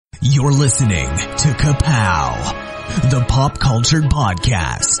You're listening to Ka-Pow, the pop culture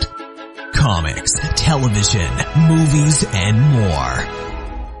podcast. Comics, television, movies, and more.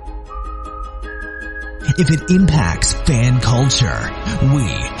 If it impacts fan culture, we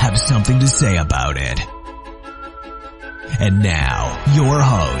have something to say about it. And now, your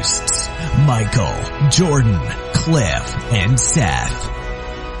hosts, Michael, Jordan, Cliff, and Seth.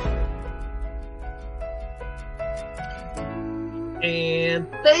 And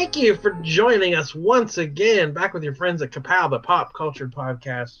thank you for joining us once again, back with your friends at Ka-Pow, the pop culture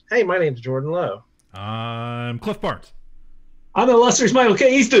podcast. Hey, my name's Jordan Lowe. I'm Cliff Barnes. I'm the illustrious Michael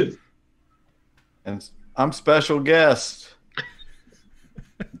K. Easton. And I'm special guest.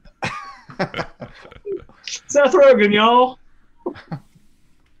 Seth Rogen, y'all.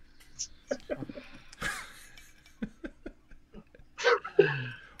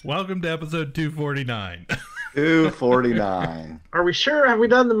 Welcome to episode 249. 249. Are we sure? Have we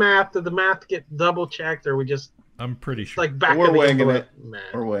done the math? Did the math get double checked, or are we just I'm pretty sure. like back We're of the winging envelope? it. Math?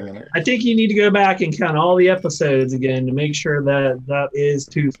 We're winging it. I think you need to go back and count all the episodes again to make sure that that is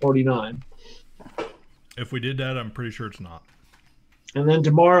 249. If we did that, I'm pretty sure it's not. And then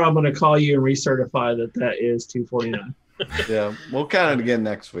tomorrow I'm going to call you and recertify that that is 249. Yeah, we'll count it again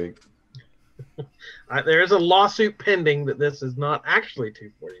next week. There is a lawsuit pending that this is not actually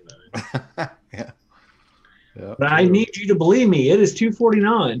 249. Yeah. But I need you to believe me. It is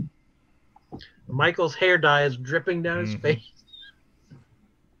 249. Michael's hair dye is dripping down his face.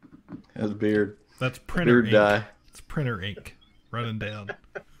 His beard. That's printer Beard ink. dye. It's printer ink running down.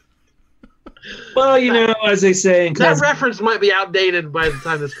 Well, you know, as they say in That class, reference might be outdated by the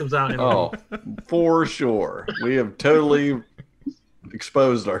time this comes out. Anyway. Oh, for sure. We have totally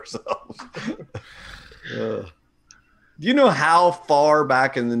exposed ourselves. Do you know how far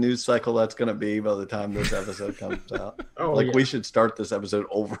back in the news cycle that's going to be by the time this episode comes out? Oh, like, yeah. we should start this episode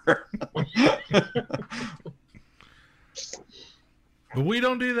over. But we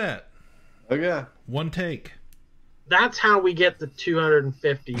don't do that. Okay. One take. That's how we get the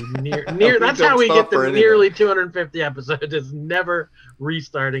 250 near. We That's don't how we stop get for the anything. nearly 250 episodes. Is never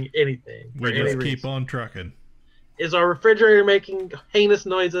restarting anything. for We any just keep reason. on trucking. Is our refrigerator making heinous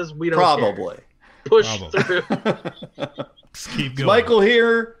noises? We don't Probably. care. Push Probably. through. Just keep Is going. Michael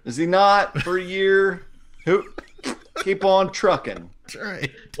here? Is he not for a year? Who? Keep on trucking. That's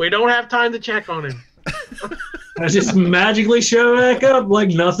right. We don't have time to check on him. I just magically show back up like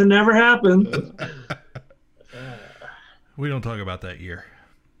nothing ever happened. We don't talk about that year.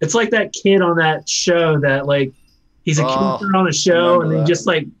 It's like that kid on that show that, like, he's a character on a show and remember then that. just,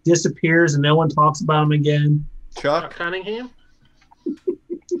 like, disappears and no one talks about him again. Chuck? Cunningham.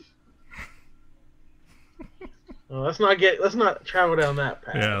 Well, let's not travel down that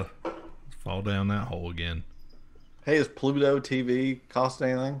path. Yeah. Fall down that hole again. Hey, is Pluto TV cost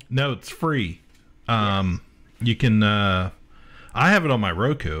anything? No, it's free. You can I have it on my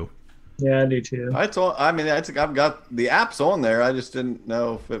Roku. Yeah, I do too. I've got the apps on there. I just didn't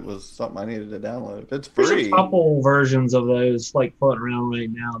know if it was something I needed to download. It's There's free. a couple versions of those like floating around right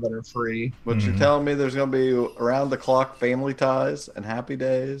now that are free. But you're telling me there's going to be around the clock Family Ties and Happy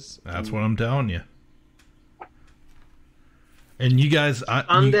Days. That's what I'm telling you. And you guys,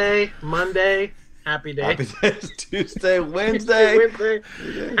 Sunday, Monday, happy day. Happy Days, Tuesday, Wednesday. Wednesday,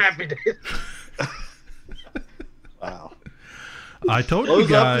 happy day. Wow. I told you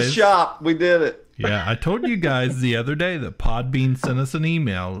Close up the guys. shop. We did it. Yeah, I told you guys the other day that Podbean sent us an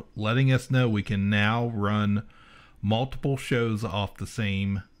email letting us know we can now run multiple shows off the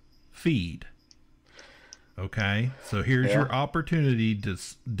same feed. Okay, so here's your opportunity to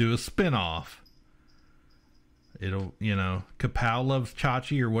do a spinoff. It'll, Ka-Pow Loves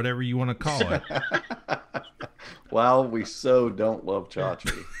Chachi or whatever you want to call it. Wow, we so don't love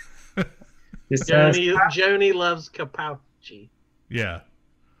Chachi. It says, Joni loves Ka-Pow-chi. Yeah.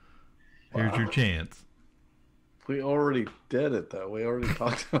 Here's your chance. We already did it, though. We already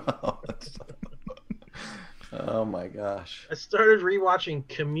talked about it. Oh, my gosh. I started rewatching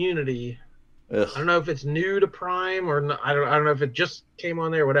Community. Ugh. I don't know if it's new to Prime or not. I don't know if it just came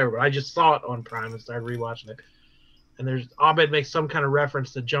on there or whatever, but I just saw it on Prime and started rewatching it. And Abed makes some kind of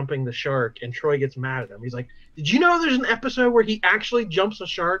reference to jumping the shark, and Troy gets mad at him. He's like, "Did you know there's an episode where he actually jumps a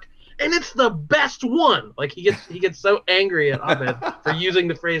shark, and it's the best one?" Like he gets so angry at Abed for using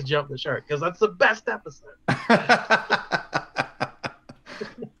the phrase "jump the shark" because that's the best episode.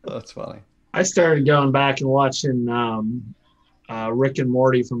 That's funny. I started going back and watching Rick and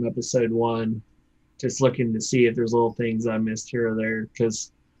Morty from episode 1, just looking to see if there's little things I missed here or there,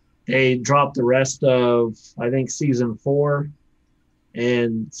 because they dropped the rest of, I think, season 4,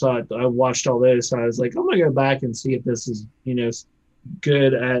 and so I watched all those. So I was like, I'm gonna go back and see if this is,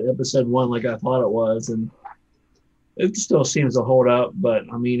 good at episode 1 like I thought it was, and it still seems to hold up. But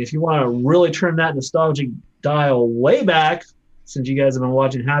I mean, if you want to really turn that nostalgic dial way back, since you guys have been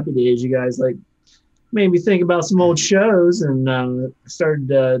watching Happy Days, you guys like made me think about some old shows, and started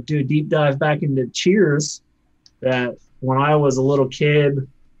to do a deep dive back into Cheers. That when I was a little kid,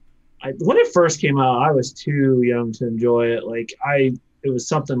 when it first came out, I was too young to enjoy it. Like it was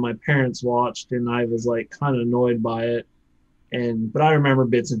something my parents watched, and I was like kind of annoyed by it. But I remember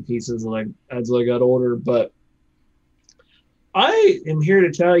bits and pieces like as I got older. But I am here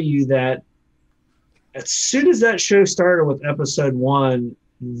to tell you that as soon as that show started with episode 1,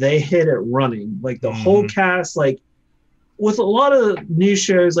 they hit it running. Like the whole cast, like with a lot of new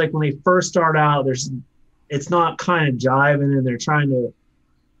shows, like when they first start out, it's not kind of jiving, and they're trying to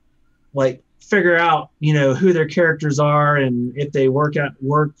like figure out, who their characters are and if they work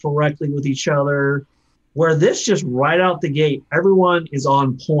correctly with each other. Where this just right out the gate, everyone is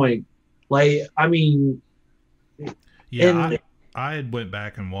on point. Like, I mean, yeah, I had went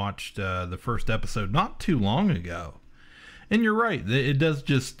back and watched the first episode not too long ago, and you're right. It does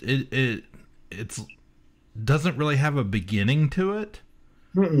just it's doesn't really have a beginning to it.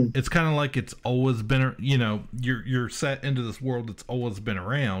 Mm-mm. It's kind of like it's always been, you're set into this world that's always been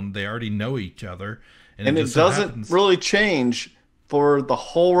around. They already know each other, and it doesn't really change for the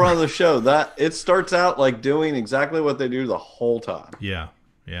whole run of the show. That it starts out like doing exactly what they do the whole time. Yeah.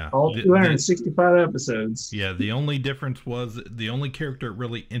 All 265 episodes. Yeah, the only difference was the only character it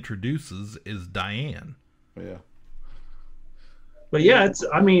really introduces is Diane. Yeah. But yeah,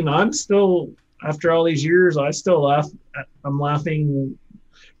 I'm still, after all these years, I still laugh. I'm laughing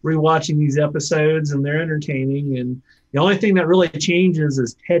rewatching these episodes, and they're entertaining. And the only thing that really changes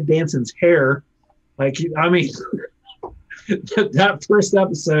is Ted Danson's hair. Like, I mean, that first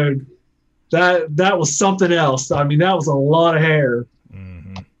episode, that was something else. I mean, that was a lot of hair.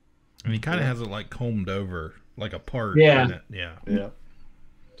 Mm-hmm. And he kind of has it like combed over, like a part. Yeah. Yeah.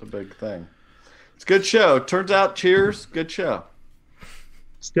 It's a big thing. It's a good show. Turns out, Cheers, good show.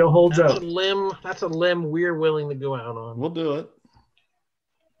 Still holds up. That's a limb we're willing to go out on. We'll do it.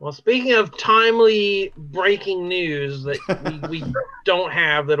 Well, speaking of timely breaking news that we don't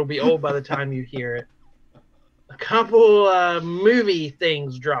have, that'll be old by the time you hear it, a couple movie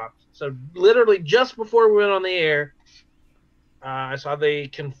things dropped. So literally just before we went on the air, I saw they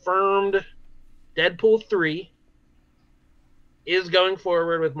confirmed Deadpool 3 is going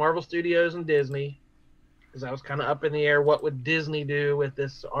forward with Marvel Studios and Disney. Because that was kind of up in the air. What would Disney do with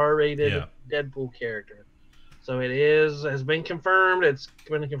this R-rated Deadpool character? So it has been confirmed. It's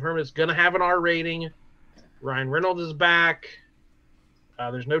going to have an R rating. Ryan Reynolds is back.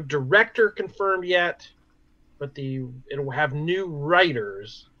 There's no director confirmed yet, but it'll have new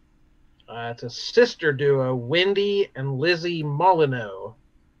writers. It's a sister duo, Wendy and Lizzie Molyneux,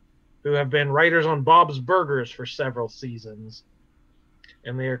 who have been writers on Bob's Burgers for several seasons.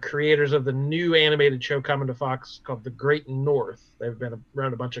 And they are creators of the new animated show coming to Fox called The Great North. They've been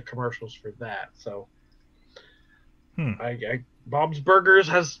around a bunch of commercials for that. So Bob's Burgers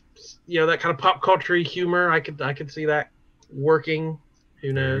has, that kind of pop culture humor. I could see that working.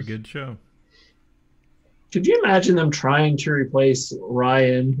 Who knows? Very good show. Could you imagine them trying to replace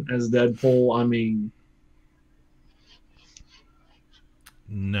Ryan as Deadpool? I mean,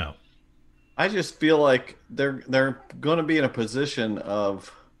 no. I just feel like they're going to be in a position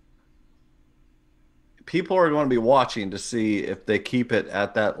of people are going to be watching to see if they keep it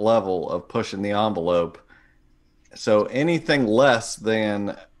at that level of pushing the envelope. So anything less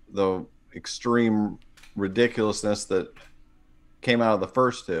than the extreme ridiculousness that came out of the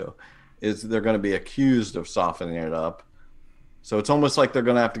first two is they're going to be accused of softening it up. So it's almost like they're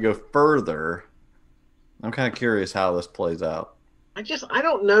going to have to go further. I'm kind of curious how this plays out. I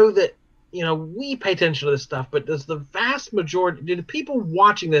don't know that, we pay attention to this stuff, but does the vast majority, do the people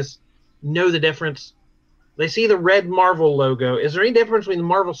watching this know the difference? They see the red Marvel logo. Is there any difference between the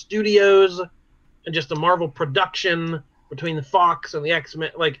Marvel Studios and just the Marvel production between the Fox and the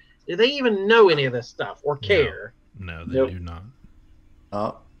X-Men? Like, do they even know any of this stuff or care? No, they do not.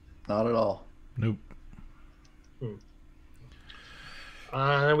 Not at all. Nope. We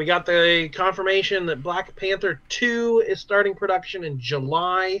got the confirmation that Black Panther 2 is starting production in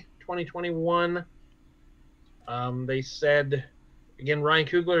July 2021. They said, again, Ryan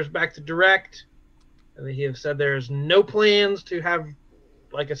Coogler is back to direct. And they have said there's no plans to have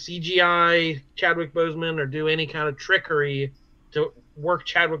like a CGI Chadwick Boseman or do any kind of trickery to work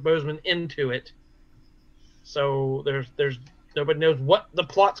Chadwick Boseman into it. So there's nobody knows what the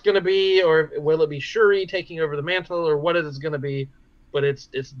plot's going to be, or will it be Shuri taking over the mantle, or what it is going to be. But it's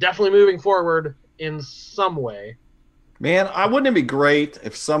definitely moving forward in some way. Man, wouldn't it be great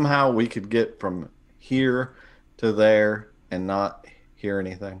if somehow we could get from here to there and not hear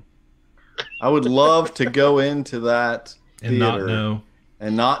anything? I would love to go into that And theater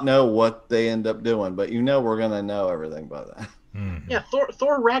and not know what they end up doing, but we're going to know everything by then. Mm-hmm. Yeah,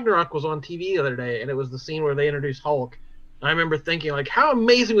 Thor Ragnarok was on TV the other day, and it was the scene where they introduced Hulk. I remember thinking, like, how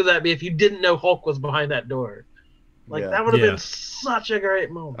amazing would that be if you didn't know Hulk was behind that door? Like, that would have been such a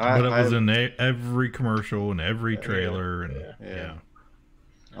great moment. But it was in every commercial and every trailer. Yeah.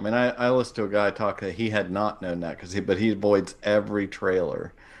 I mean, I listened to a guy talk that he had not known that, but he avoids every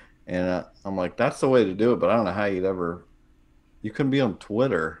trailer. And I'm like, that's the way to do it, but I don't know how you couldn't be on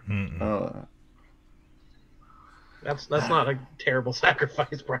Twitter. That's not a terrible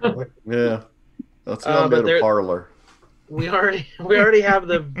sacrifice, probably. Yeah. That's going to be a parlor. We already have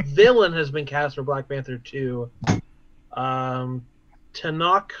the villain has been cast for Black Panther 2. Tenoch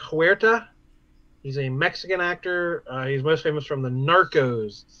Huerta. He's a Mexican actor. He's most famous from the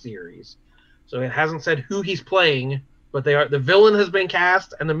Narcos series. So it hasn't said who he's playing, but the villain has been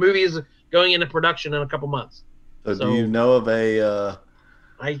cast, and the movie is going into production in a couple months. So do you know of a?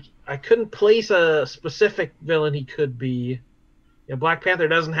 I couldn't place a specific villain he could be. Black Panther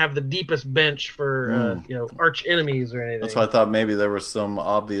doesn't have the deepest bench for arch enemies or anything. That's why I thought maybe there was some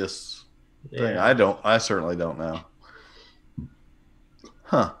obvious thing. I certainly don't know.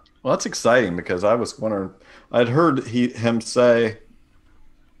 Huh. Well, that's exciting because I was wondering. I'd heard Coogler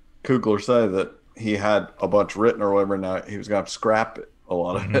say that he had a bunch written or whatever. Now he was going to scrap a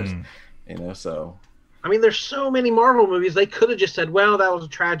lot of it. So. I mean, there's so many Marvel movies. They could have just said, "Well, that was a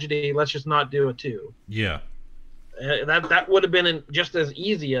tragedy. Let's just not do it too." Yeah. That would have been just as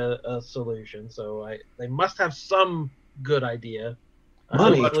easy a solution. So they must have some good idea.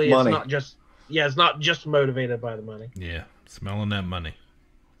 Money. It's not just motivated by the money. Yeah, smelling that money.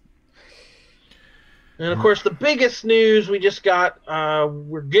 And of course, the biggest news we just got: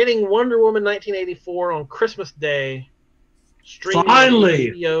 we're getting Wonder Woman 1984 on Christmas Day, streaming on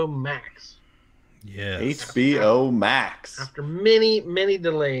HBO Max. Yes, HBO Max. After many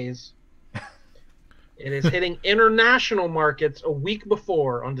delays. It is hitting international markets a week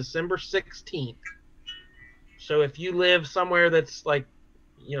before on December 16th. So if you live somewhere that's like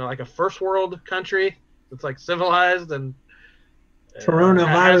a first world country that's like civilized and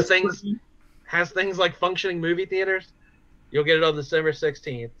coronavirus has things like functioning movie theaters, you'll get it on December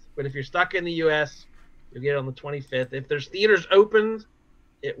 16th. But if you're stuck in the US, you'll get it on the 25th. If there's theaters open,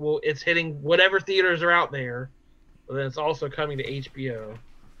 it's hitting whatever theaters are out there, but then it's also coming to HBO.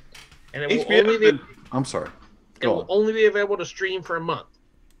 And it will only be I'm sorry. It will only be available to stream for a month.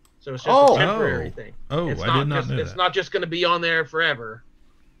 So it's just a temporary thing. Oh, I did not know that. It's not just going to be on there forever.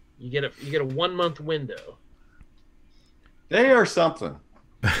 You get a 1 month window. They are something.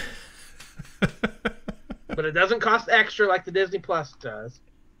 But it doesn't cost extra like the Disney Plus does.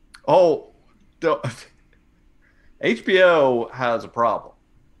 Oh, HBO has a problem.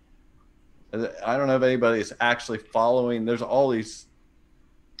 I don't know if anybody's actually following. There's all these.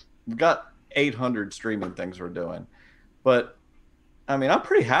 We've got 800 streaming things we're doing, but I mean, I'm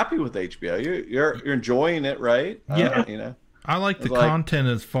pretty happy with HBO. You're enjoying it, right? Yeah. I like the content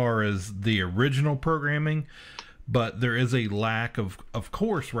as far as the original programming, but there is a lack of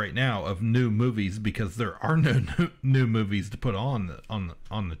course, right now of new movies because there are no new movies to put on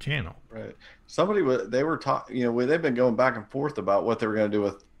the channel. Right. They were talking. They've been going back and forth about what they were going to do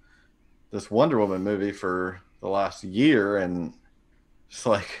with this Wonder Woman movie for the last year, and it's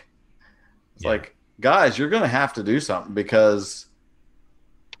like. Like, guys, you're going to have to do something because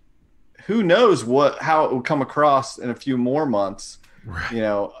who knows how it will come across in a few more months.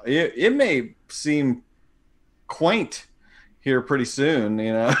 Right. It may seem quaint here pretty soon,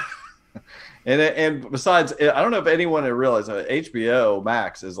 and besides, I don't know if anyone had realized that HBO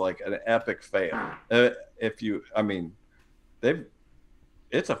Max is like an epic fail. It's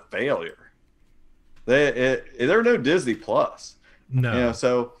a failure. They're no Disney Plus. No.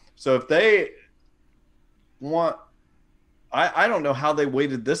 So if they want, I don't know how they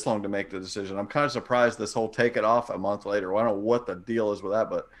waited this long to make the decision. I'm kind of surprised this whole take it off a month later. I don't know what the deal is with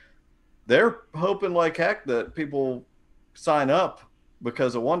that, but they're hoping like heck that people sign up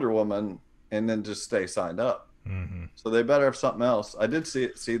because of Wonder Woman and then just stay signed up. Mm-hmm. So they better have something else. I did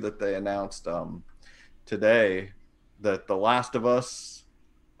see that they announced today that the Last of Us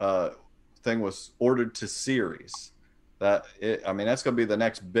thing was ordered to series. That's going to be the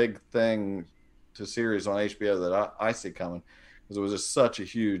next big thing to series on HBO that I see coming, because it was just such a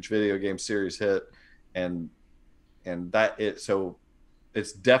huge video game series hit, so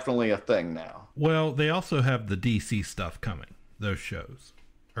it's definitely a thing now. Well, they also have the DC stuff coming, those shows.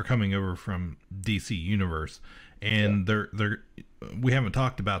 are coming over from DC Universe, and we haven't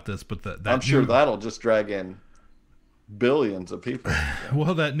talked about this, but I'm sure that'll just drag in billions of people.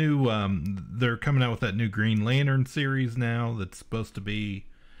 Well, that new they're coming out with that new Green Lantern series now that's supposed to be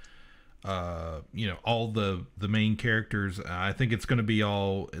all the main characters. I think it's going to be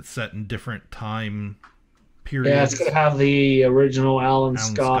it's set in different time periods. Yeah, it's going to have the original Alan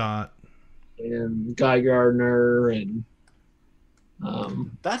Scott and Guy Gardner and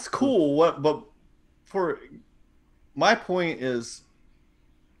that's cool. But for my point is,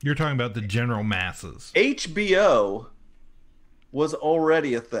 you're talking about the general masses. HBO was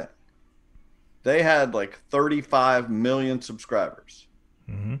already a thing. They had like 35 million subscribers.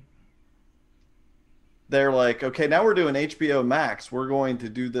 Mm-hmm. They're like, okay, now we're doing HBO Max. We're going to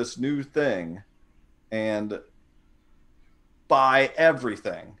do this new thing and buy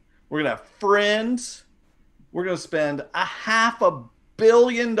everything. We're going to have Friends. We're going to spend $500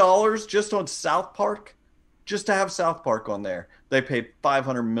 million just on South Park, just to have South Park on there. They paid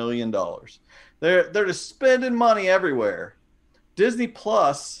 $500 million. They're just spending money everywhere. Disney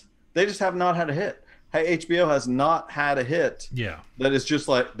Plus, they just have not had a hit. Hey, HBO has not had a hit. Yeah. That is just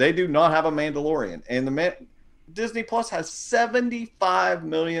like, they do not have a Mandalorian. And Disney Plus has 75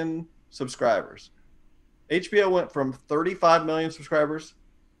 million subscribers. HBO went from 35 million subscribers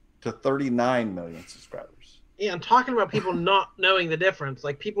to 39 million subscribers. Yeah, I'm talking about people not knowing the difference.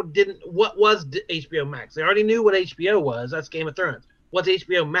 Like, people what was HBO Max? They already knew what HBO was. That's Game of Thrones. What's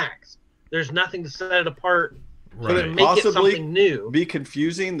HBO Max? There's nothing to set it apart. Could it make possibly it something new. Be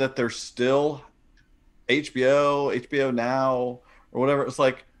confusing that there's still HBO Now, or whatever? It's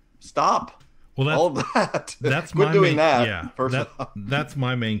like, stop. Well, all of that. That's Quit my doing main, that. Yeah, that's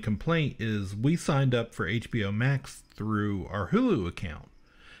my main complaint. Is we signed up for HBO Max through our Hulu account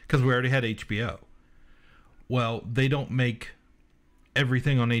because we already had HBO. Well, they don't make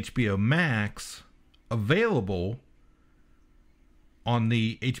everything on HBO Max available on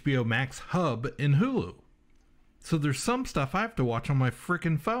the HBO Max hub in Hulu. So there's some stuff I have to watch on my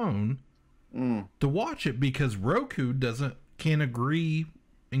freaking phone to watch it because Roku can't agree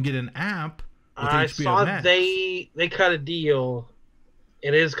and get an app with I HBO saw Max. they cut a deal.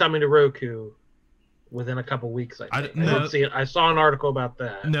 It is coming to Roku within a couple weeks. I think. I didn't see it. I saw an article about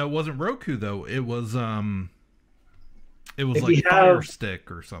that. No, it wasn't Roku though. It was like Fire Stick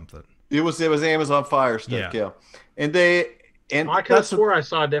or something. It was Amazon Fire Stick, yeah. And I could have swore I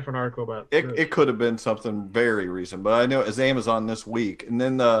saw a different article about it. It could have been something very recent, but I know it's Amazon this week. And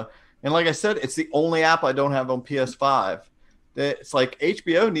then and like I said, it's the only app I don't have on PS5. It's like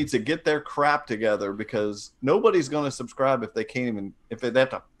HBO needs to get their crap together because nobody's going to subscribe if they have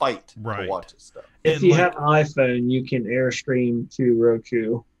to fight to watch this stuff. If you have an iPhone, you can Airstream to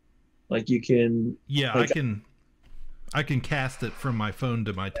Roku. Like you can. Yeah, I can cast it from my phone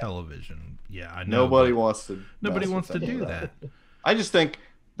to my television. Yeah, I know. Nobody wants to do that. I just think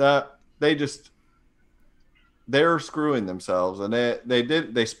that they're screwing themselves, and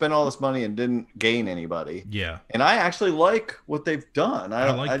they spent all this money and didn't gain anybody. Yeah, and I actually like what they've done.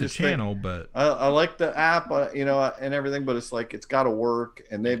 I like the channel, but I like the app, and everything. But it's like it's got to work,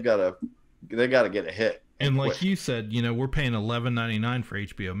 and they got to get a hit. And like you said, we're paying $11.99 for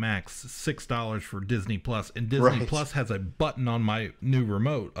HBO Max, $6 for Disney Plus, and Disney Plus has a button on my new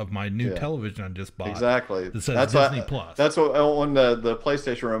remote of my new television I just bought. Exactly. That says Disney Plus. That's what on the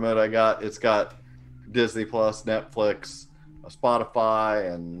PlayStation remote I got. It's got Disney Plus, Netflix,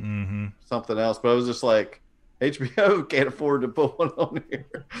 Spotify, and something else. But I was just like, HBO can't afford to put one on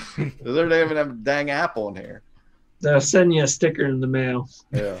here. They don't even have a dang app on here. They'll send you a sticker in the mail.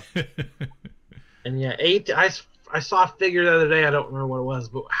 Yeah. And yeah, I saw a figure the other day. I don't remember what it was,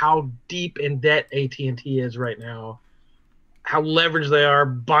 but how deep in debt AT&T is right now, how leveraged they are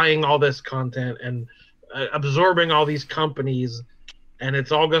buying all this content and absorbing all these companies, and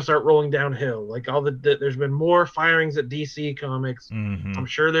it's all gonna start rolling downhill. Like there's been more firings at DC Comics. Mm-hmm. I'm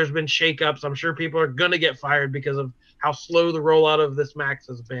sure there's been shakeups. I'm sure people are gonna get fired because of how slow the rollout of this Max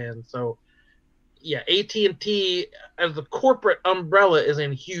has been. So yeah, AT&T as the corporate umbrella is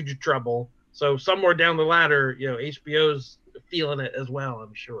in huge trouble. So somewhere down the ladder, HBO's feeling it as well,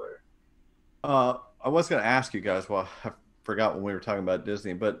 I'm sure. I was going to ask you guys, well, I forgot when we were talking about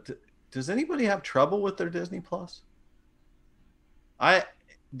Disney, but does anybody have trouble with their Disney Plus?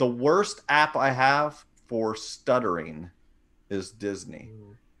 The worst app I have for stuttering is Disney.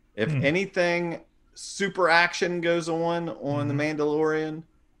 If anything super action goes on The Mandalorian,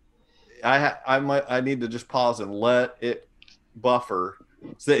 I need to just pause and let it buffer.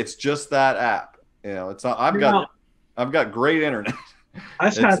 So it's just that app. It's not. I've got great internet.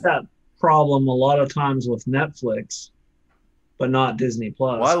 I've had that problem a lot of times with Netflix, but not Disney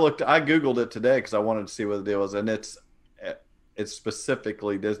Plus. Well, I Googled it today because I wanted to see what the deal was, and it's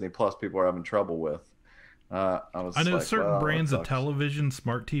specifically Disney Plus people are having trouble with. I know like, certain brands of sucks. television,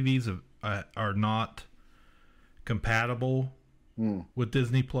 smart TVs are not compatible with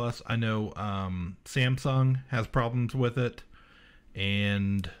Disney Plus. I know Samsung has problems with it,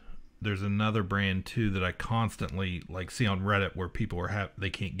 and there's another brand too that I constantly see on Reddit where people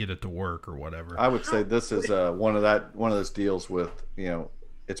they can't get it to work or whatever. I would say this is one of those deals with,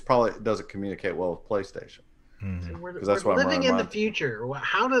 it doesn't communicate well with PlayStation. So we're that's what I'm living in the future.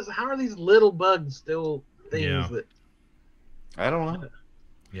 How are these little bugs still things that? I don't know.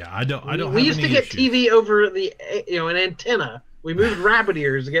 Yeah, I don't. We used to get TV over the an antenna. We moved rabbit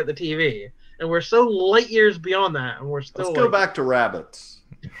ears to get the TV, and we're so light years beyond that, and we're still. Let's go back to rabbits.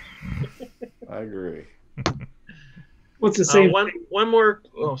 I agree. What's the same? One more.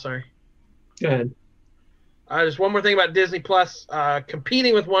 Oh, sorry. Go ahead. Just one more thing about Disney Plus.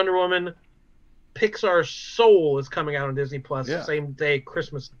 Competing with Wonder Woman, Pixar's Soul is coming out on Disney Plus the same day,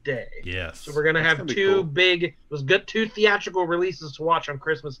 Christmas Day. Yes. So we're gonna have two theatrical releases to watch on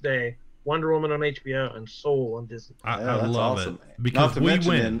Christmas Day: Wonder Woman on HBO and Soul on Disney. I love it because we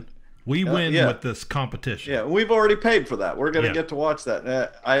win. We win with this competition. Yeah, we've already paid for that. We're going to get to watch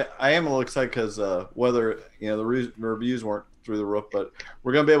that. I am a little excited because whether the reviews weren't through the roof, but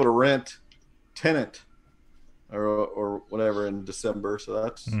we're going to be able to rent Tenet or whatever in December. So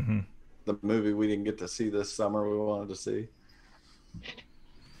that's the movie we didn't get to see this summer. We wanted to see.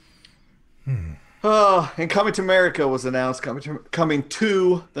 And Coming to America was announced. Coming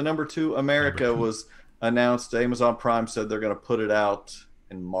to the number 2 America was announced. Amazon Prime said they're going to put it out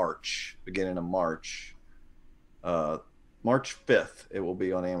in March, beginning of March. March 5th, it will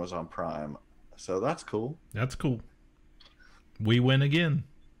be on Amazon Prime. So that's cool. That's cool. We win again.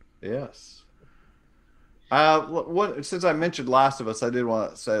 Yes. Since I mentioned Last of Us, I did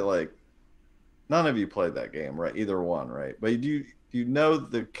want to say, none of you played that game, right? Either one, right? But do you know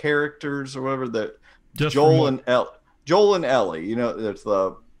the characters or whatever that Joel and Ellie, it's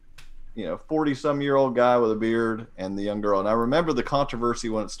the 40-some-year-old guy with a beard and the young girl. And I remember the controversy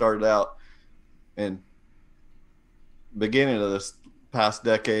when it started out in beginning of this past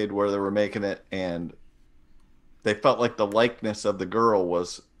decade where they were making it, and they felt like the likeness of the girl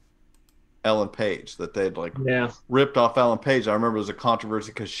was Ellen Page, that they'd ripped off Ellen Page. I remember it was a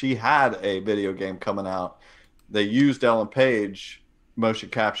controversy because she had a video game coming out. They used Ellen Page motion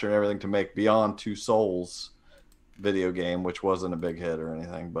capture and everything to make Beyond Two Souls video game, which wasn't a big hit or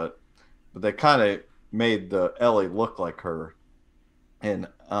anything, but they kind of made the Ellie look like her. And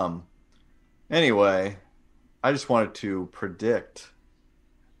anyway, I just wanted to predict.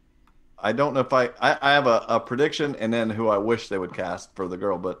 I don't know if I have a prediction and then who I wish they would cast for the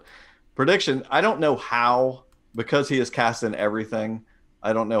girl. But prediction, I don't know how, because he is cast in everything,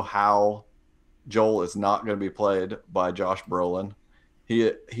 I don't know how Joel is not going to be played by Josh Brolin.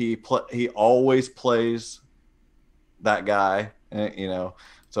 He always plays that guy,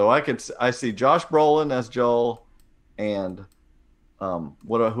 So I see Josh Brolin as Joel, and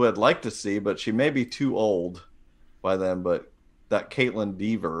who I'd like to see, but she may be too old by then. But that Caitlin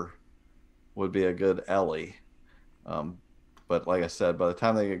Dever would be a good Ellie. But like I said, by the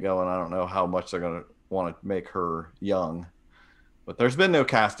time they get going, I don't know how much they're going to want to make her young. But there's been no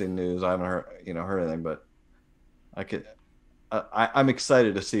casting news. I haven't heard anything. But I'm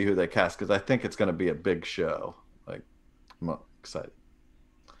excited to see who they cast because I think it's going to be a big show. I'm excited.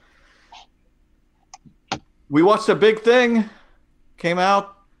 We watched A Big Thing. Came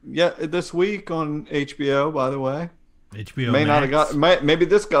out this week on HBO, by the way. HBO May Max. not have got. Maybe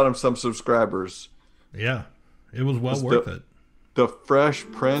this got him some subscribers. Yeah, it was well worth it. The Fresh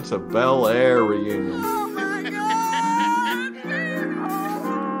Prince of Bel-Air reunion. Oh my God!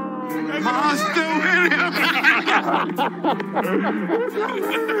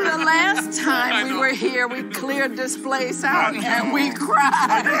 The last time we were here, we cleared this place out and we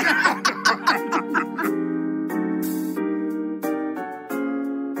cried.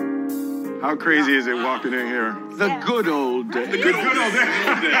 How crazy is it walking in here? The good old days. The good old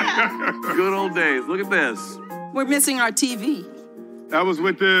days. Good old days. Look at this. We're missing our TV. That was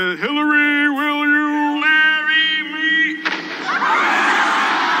with the Hillary, will you marry me?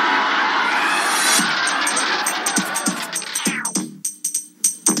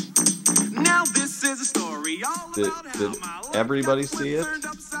 Now this is a story all Did everybody see it?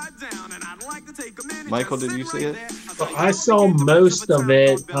 Michael, did you see it? I saw most of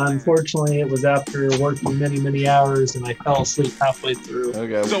it. Unfortunately, it was after working many, many hours, and I fell asleep halfway through.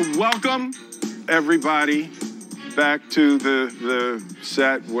 Okay. So welcome, everybody, back to the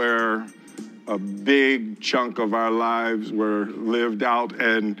set where a big chunk of our lives were lived out.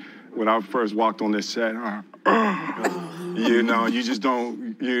 And when I first walked on this set, you know, you just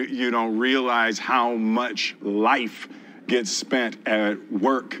you don't realize how much life gets spent at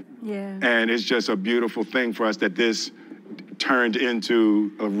work. Yeah. And it's just a beautiful thing for us that this turned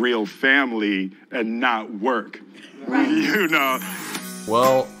into a real family and not work. Right. You know.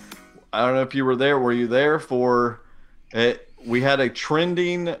 Well, I don't know if you were there. Were you there for it? We had a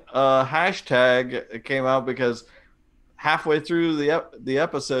trending hashtag that came out because halfway through the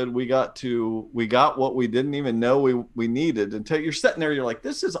episode, we got what we didn't even know we needed. Until you're sitting there, you're like,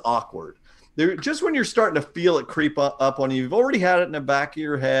 this is awkward. Just when you're starting to feel it creep up on you, you've already had it in the back of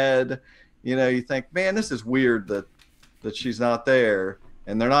your head. You know, you think, man, this is weird that she's not there,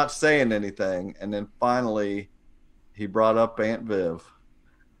 and they're not saying anything. And then finally, he brought up Aunt Viv.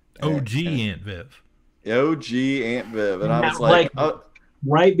 OG Aunt Viv. OG Aunt Viv. And I was like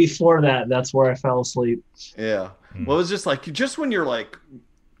right before that's where I fell asleep. Yeah. Well, it was just when you're like,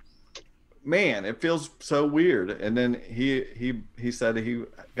 man, it feels so weird. And then he said he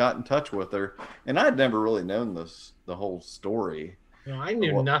got in touch with her, and I had never really known the whole story. No, I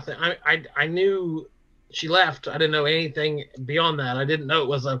knew nothing. I knew she left. I didn't know anything beyond that. I didn't know it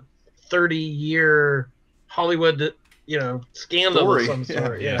was a 30-year Hollywood, scandal Story. of some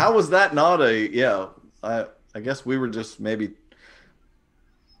sort. Yeah. How was that not I guess we were just maybe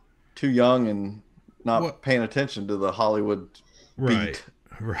too young and not paying attention to the Hollywood beat.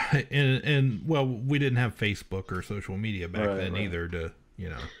 Right. And well, we didn't have Facebook or social media back then either to,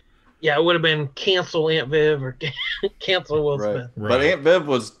 Yeah, it would have been cancel Aunt Viv or cancel Will Smith. Right. But Aunt Viv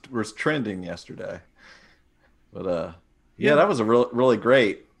was trending yesterday. But that was a really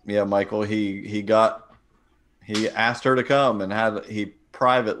great. Yeah, Michael, he asked her to come and he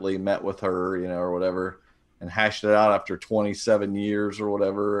privately met with her, or whatever, and hashed it out after 27 years or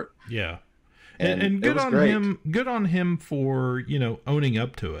whatever. Yeah. And good on him. Good on him for, owning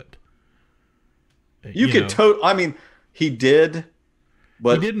up to it. I mean, he did,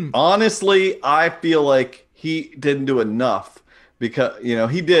 but he didn't. Honestly, I feel like he didn't do enough because,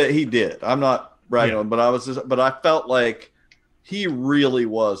 he did. I'm not ragging on him, but I felt like he really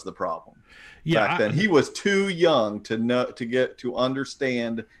was the problem. Yeah, back then. He was too young to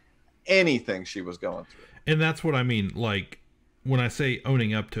understand anything she was going through. And that's what I mean. Like, when I say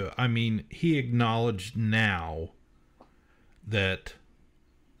owning up to it, I mean, he acknowledged now that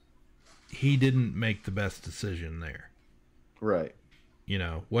he didn't make the best decision there. Right.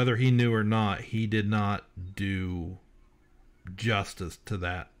 Whether he knew or not, he did not do justice to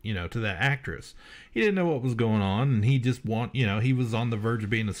that, to that actress. He didn't know what was going on, and he just he was on the verge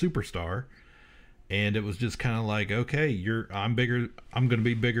of being a superstar. And it was just kind of like, okay, I'm bigger. I'm going to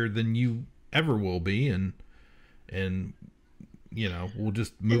be bigger than you ever will be. And we'll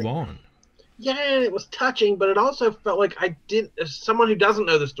just move on. Yeah, it was touching, but it also felt like as someone who doesn't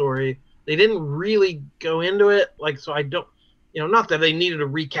know the story, they didn't really go into it. Like, so I don't, not that they needed to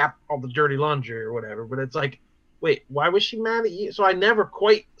recap all the dirty laundry or whatever, but it's like, wait, why was she mad at you? So I never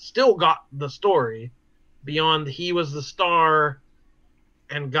quite still got the story beyond he was the star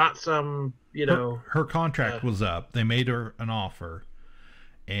and got some, Her contract was up. They made her an offer,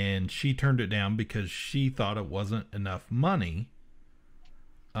 and she turned it down because she thought it wasn't enough money.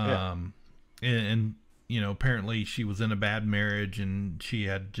 And apparently she was in a bad marriage, and she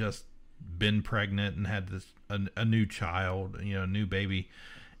had just been pregnant and had a new child, a new baby,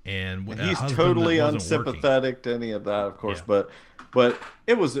 and he's totally unsympathetic to any of that, of course. Yeah. But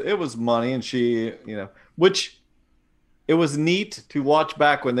it was money, and she, which it was neat to watch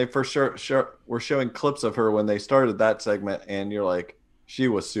back when they first were showing clips of her when they started that segment, and you're like, she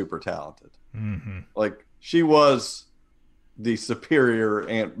was super talented. Mm-hmm. Like, she was the superior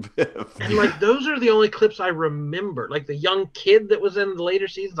Aunt Viv. And those are the only clips I remember. Like the young kid that was in the later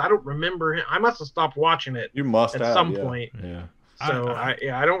seasons, I don't remember him. I must have stopped watching it. You must at have, some point. Yeah. So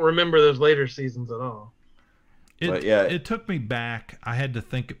I don't remember those later seasons at all. It took me back. I had to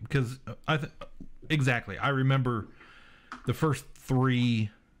think because exactly. I remember the first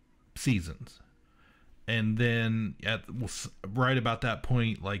 3 seasons, and then right about that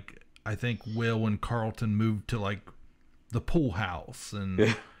point, like I think Will and Carlton moved to the pool house,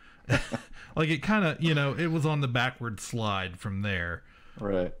 and it kind of it was on the backward slide from there.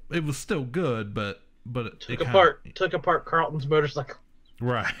 Right. It was still good, but it took apart Carlton's motorcycle.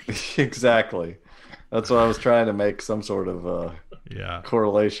 Right. Exactly. That's what I was trying to make some sort of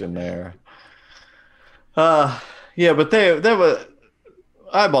correlation there. Yeah, but they were.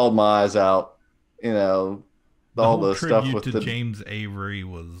 I bawled my eyes out. All the stuff with James Avery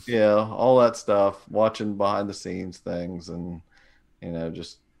was all that stuff, watching behind the scenes things, and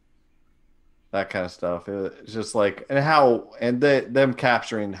just that kind of stuff. It's just like, and them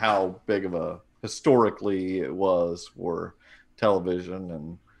capturing how big of a historically it was for television,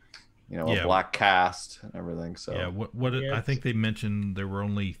 and a black cast and everything. So I think they mentioned there were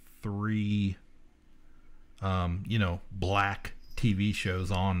only 3 black TV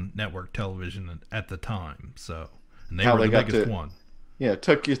shows on network television at the time. So, and they were the biggest one. Yeah,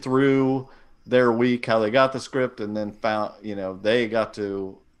 took you through their week, how they got the script, and then found, they got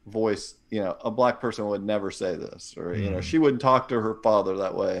to voice, a black person would never say this, or, she wouldn't talk to her father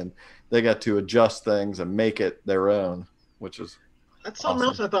that way. And they got to adjust things and make it their own, which is that's something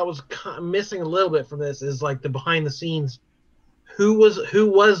else I thought was kind of missing a little bit from this, is like the behind the scenes. Who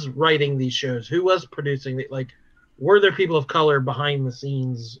was writing these shows? Who was producing it? Like, were there people of color behind the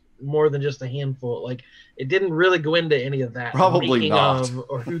scenes more than just a handful? Like, it didn't really go into any of that. Probably not.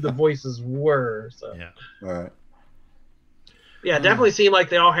 Or who the voices were. So. Yeah. All right. Yeah, it definitely seemed like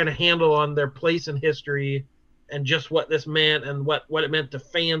they all had a handle on their place in history and just what this meant and what it meant to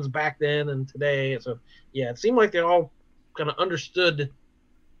fans back then and today. So, yeah, it seemed like they all kind of understood.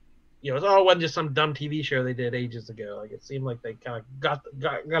 It wasn't just some dumb TV show they did ages ago. Like, it seemed like they kind of got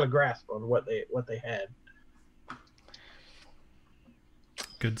a grasp on what they had.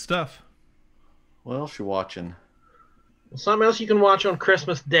 Good stuff. What else you watching? Something else you can watch on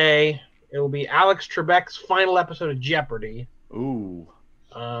Christmas Day. It will be Alex Trebek's final episode of Jeopardy. Ooh.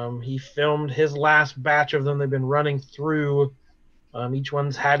 He filmed his last batch of them. They've been running through. Each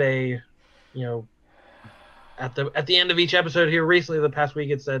one's had a, at the end of each episode here recently, the past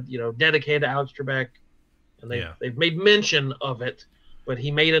week, it said, dedicated to Alex Trebek, and they've made mention of it, but he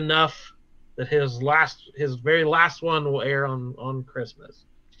made enough that his very last one will air on Christmas.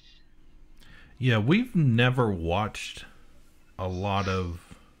 Yeah, we've never watched a lot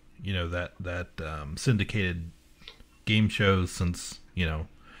of that syndicated game shows since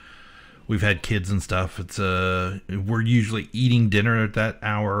we've had kids and stuff. It's we're usually eating dinner at that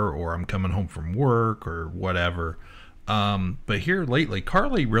hour, or I'm coming home from work or whatever. But here lately,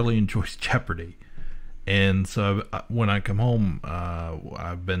 Carly really enjoys Jeopardy, and so when I come home,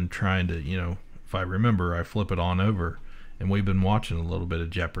 I've been trying to, if I remember, I flip it on over, and we've been watching a little bit of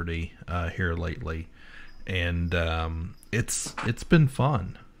Jeopardy here lately, and it's been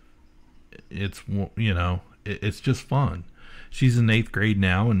fun. It's it's just fun. She's in 8th grade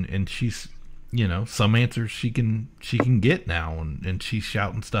now, and she's some answers she can get now, and she's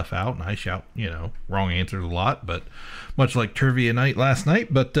shouting stuff out, and I shout wrong answers a lot, but much like trivia night last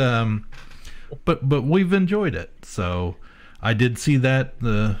night, but we've enjoyed it. So I did see that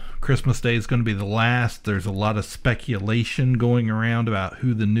the Christmas Day is going to be the last. There's a lot of speculation going around about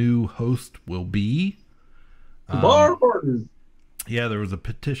who the new host will be. Yeah, there was a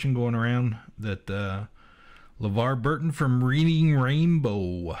petition going around that LeVar Burton from Reading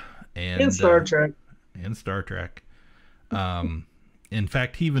Rainbow and Star Trek. In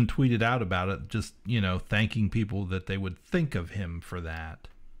fact, he even tweeted out about it, just thanking people that they would think of him for that.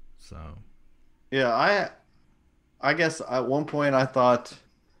 So, yeah, I guess at one point I thought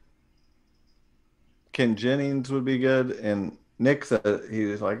Ken Jennings would be good, and Nick said, he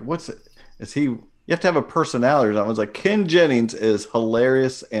was like, "What's it? Is he?" You have to have a personality or something. I was like, Ken Jennings is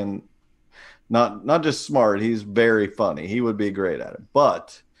hilarious and not just smart. He's very funny. He would be great at it.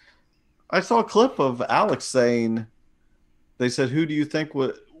 But I saw a clip of Alex saying, they said, who do you think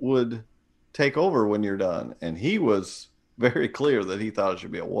would take over when you're done? And he was very clear that he thought it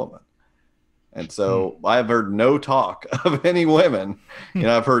should be a woman. And so I've heard no talk of any women.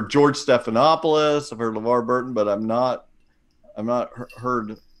 I've heard George Stephanopoulos, I've heard LeVar Burton, but I'm not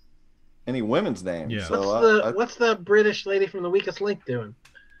heard any women's names. Yeah. So what's the British lady from The Weakest Link doing?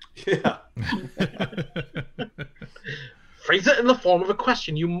 Yeah. Phrase it in the form of a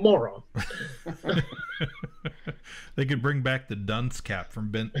question, you moron. They could bring back the dunce cap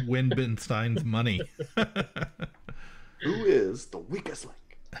from Win Ben Stein's Money. Who is the weakest link?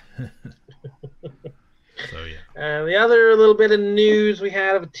 So yeah. And the other little bit of news we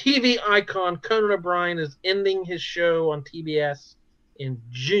had of a TV icon, Conan O'Brien, is ending his show on TBS in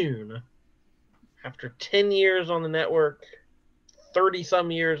June after 10 years on the network, 30-some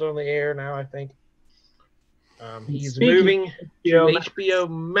years on the air now, I think. He's moving to HBO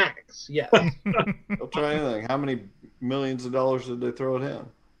Max. Yeah. I'll try anything. How many millions of dollars did they throw at him?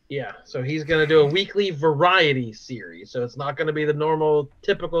 Yeah, so he's going to do a weekly variety series. So it's not going to be the normal,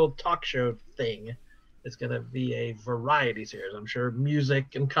 typical talk show thing. It's going to be a variety series. I'm sure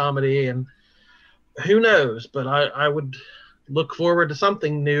music and comedy and who knows, but I would look forward to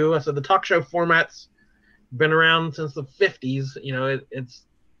something new. I said the talk show format's been around since the 50s. It's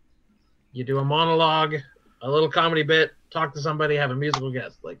you do a monologue, a little comedy bit, talk to somebody, have a musical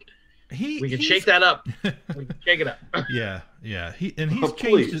guest. Like, We can shake that up. We can shake it up. Yeah.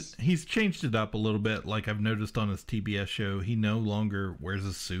 He's changed it up a little bit. Like I've noticed on his TBS show, he no longer wears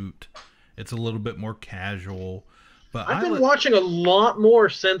a suit. It's a little bit more casual. But I've been watching a lot more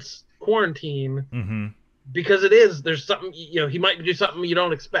since quarantine because there's something, he might do something you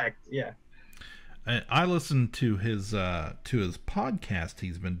don't expect. Yeah. I listened to his podcast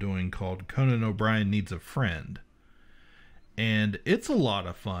he's been doing called Conan O'Brien Needs a Friend. And it's a lot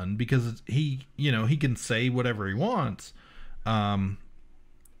of fun because he can say whatever he wants, and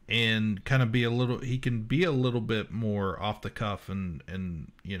kind of he can be a little bit more off the cuff and a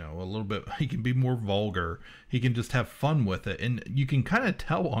little bit, he can be more vulgar. He can just have fun with it. And you can kind of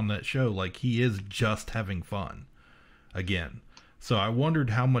tell on that show, like he is just having fun again. So I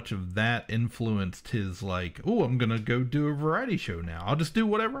wondered how much of that influenced his like, oh, I'm going to go do a variety show now. I'll just do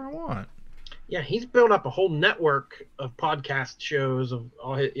whatever I want. Yeah, he's built up a whole network of podcast shows of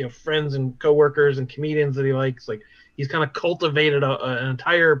all his friends and coworkers and comedians that he likes. Like he's kind of cultivated an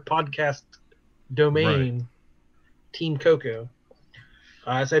entire podcast domain. Right. Team Coco.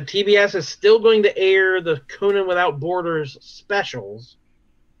 I said TBS is still going to air the Conan Without Borders specials.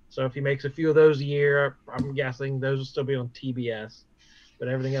 So if he makes a few of those a year, I'm guessing those will still be on TBS, but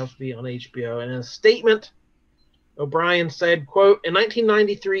everything else will be on HBO. And in a statement, O'Brien said, quote, "In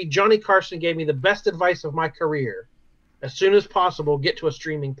 1993, Johnny Carson gave me the best advice of my career. As soon as possible, get to a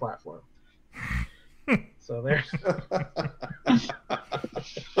streaming platform." So there.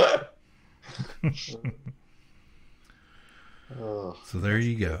 So there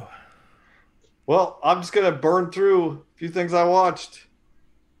you go. Well, I'm just going to burn through a few things I watched.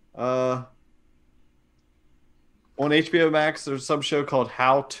 On HBO Max, there's some show called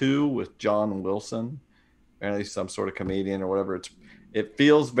How To with John Wilson. Apparently some sort of comedian or whatever. It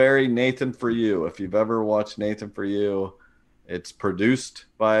feels very Nathan For You. If you've ever watched Nathan For You, it's produced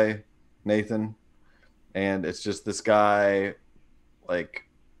by Nathan. And it's just this guy like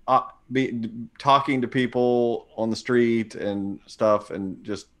talking to people on the street and stuff, and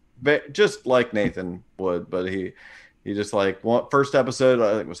just like Nathan would, but he just like first episode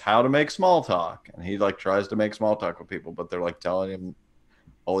I think was how to make small talk, and he like tries to make small talk with people, but they're like telling him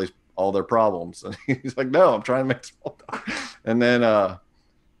all their problems, and he's like, no, I'm trying to make small talk. And then and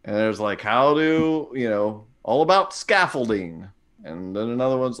there's like how to all about scaffolding, and then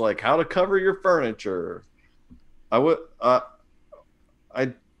another one's like how to cover your furniture. I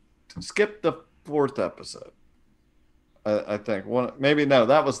skipped the fourth episode. I think one, maybe no,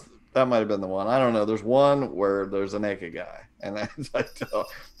 that might have been the one. I don't know. There's one where there's a naked guy, and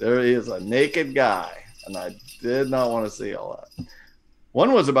there he is, a naked guy, and I did not want to see all that.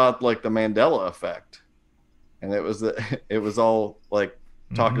 One was about like the Mandela effect, and it was all like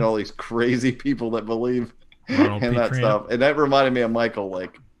talking to all these crazy people that believe in that stuff, and that reminded me of Michael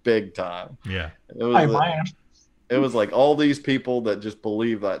like big time. Yeah, it was like all these people that just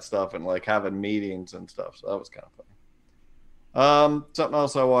believe that stuff and like having meetings and stuff. So that was kind of funny. Something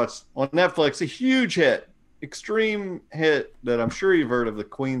else I watched on Netflix, a huge hit, extreme hit that I'm sure you've heard of, The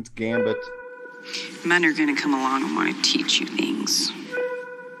Queen's Gambit. Men are going to come along and want to teach you things.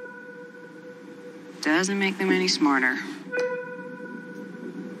 Doesn't make them any smarter.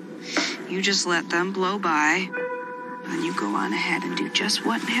 You just let them blow by, and you go on ahead and do just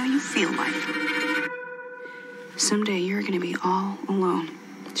what and how you feel like. Someday you're going to be all alone,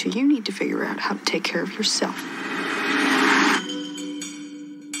 so you need to figure out how to take care of yourself.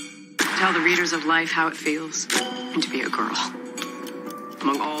 Tell the readers of life how it feels to be a girl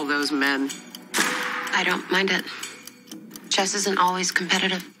among all those men. I don't mind it. Chess isn't always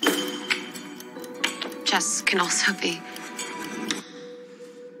competitive. Chess can also be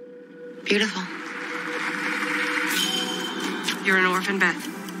beautiful. You're an orphan, Beth.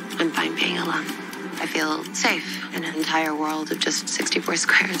 I'm fine being alone. I feel safe in an entire world of just 64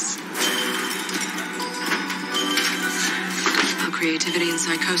 squares. How creativity and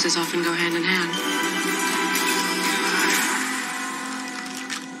psychosis often go hand in hand.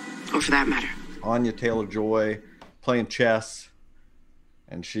 Or for that matter. Anya Taylor-Joy playing chess,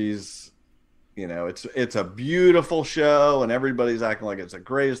 and she's, it's a beautiful show, and everybody's acting like it's the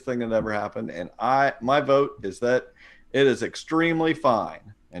greatest thing that ever happened. And my vote is that it is extremely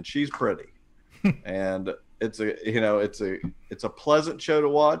fine, and she's pretty. And it's a pleasant show to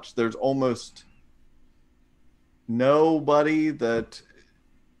watch. There's almost nobody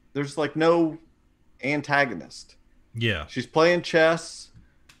there's like no antagonist. Yeah. She's playing chess,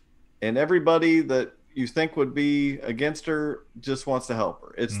 and everybody that you think would be against her just wants to help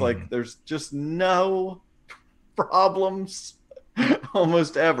her. It's like there's just no problems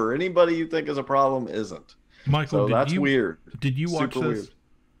almost ever. Anybody you think is a problem isn't. Michael, so that's weird. Did you watch Super this? Weird.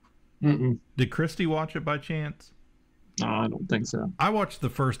 Mm-mm. Did Christy watch it by chance? No, I don't think so. I watched the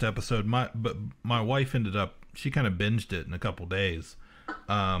first episode. But my wife ended up, she kind of binged it in a couple days,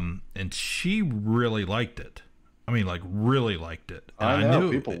 and she really liked it. I mean, like really liked it. And I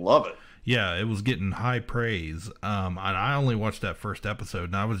know people love it. Yeah, it was getting high praise. And I only watched that first episode,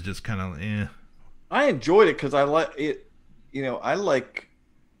 and I was just kind of I enjoyed it because I like it. You know, I like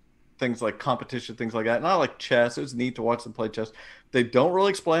things like competition, things like that, and I like chess. It was neat to watch them play chess. They don't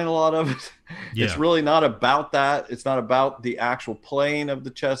really explain a lot of it. Yeah. It's really not about that. It's not about the actual playing of the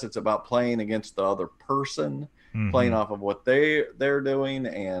chess. It's about playing against the other person, playing off of what they're doing.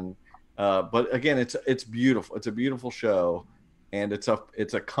 And but again, it's beautiful. It's a beautiful show, and it's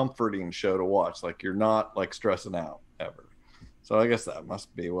a comforting show to watch. Like you're not like stressing out ever. So I guess that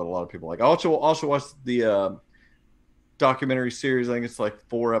must be what a lot of people like. I also watched the documentary series. I think it's like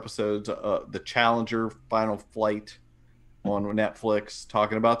 4 episodes. The Challenger Final Flight on Netflix,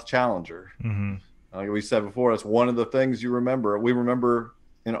 talking about the Challenger. Like we said before, that's one of the things you remember. We remember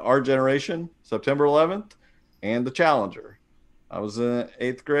in our generation, September 11th and the Challenger. I was in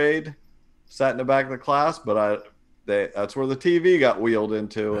 8th grade, sat in the back of the class, but that's where the TV got wheeled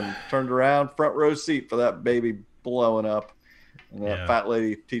into and turned around, front row seat for that baby blowing up. And that fat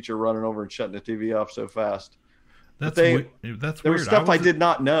lady teacher running over and shutting the TV off so fast. That's weird. There was stuff I did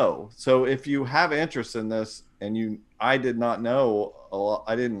not know. So if you have interest in this, and I did not know a lot.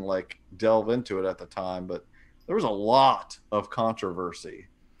 I didn't like delve into it at the time, but there was a lot of controversy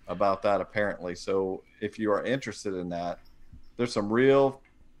about that apparently. So if you are interested in that, there's some real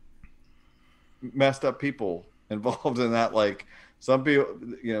messed up people involved in that. Like some people,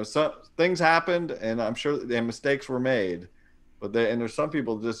 some things happened, and I'm sure mistakes were made. But and there's some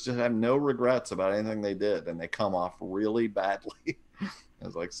people just have no regrets about anything they did, and they come off really badly.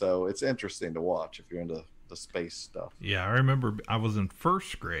 It's like, so it's interesting to watch if you're into the space stuff. Yeah, I remember I was in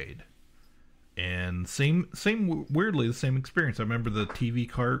 1st grade, and same weirdly the same experience. I remember the TV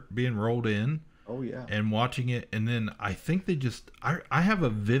cart being rolled in. Oh yeah. And watching it, and then I think they I have a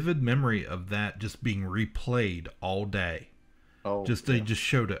vivid memory of that just being replayed all day. Oh, they just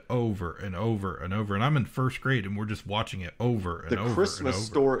showed it over and over and over, and I'm in 1st grade, and we're just watching it over and over. The Christmas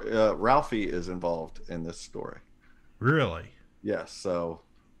story, Ralphie is involved in this story. Really? Yes. So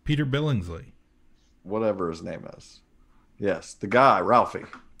Peter Billingsley, whatever his name is. Yes, the guy, Ralphie.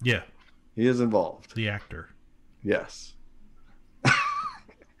 Yeah. He is involved. The actor. Yes.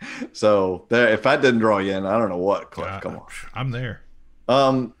 So if that didn't draw you in, I don't know what, Cliff. Come on. I'm there.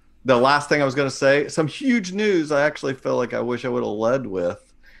 The last thing I was going to say, some huge news I actually feel like I wish I would have led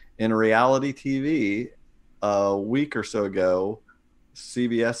with in reality TV. A week or so ago,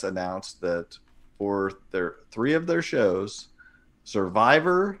 CBS announced that for 3 of their shows,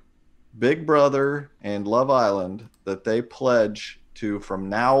 Survivor, Big Brother, and Love Island, that they pledge to from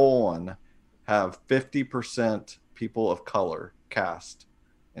now on have 50% people of color cast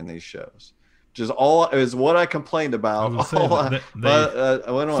in these shows. Which is what I complained about. Somebody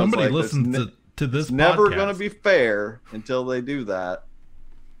listens to this. It's never going to be fair until they do that,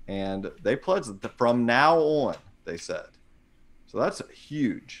 and they pledged from now on. They said, so that's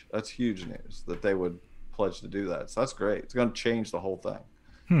huge. That's huge news that they would pledge to do that. So that's great. It's going to change the whole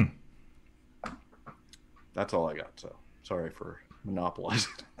thing. That's all I got. So sorry for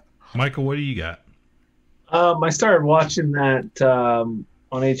monopolizing. Michael, what do you got? I started watching that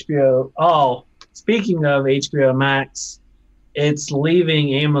on HBO. Oh, speaking of HBO Max, it's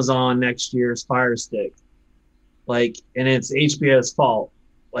leaving Amazon next year's Fire Stick. And it's HBO's fault.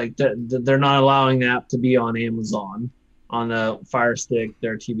 They're not allowing that to be on Amazon, on the Fire Stick,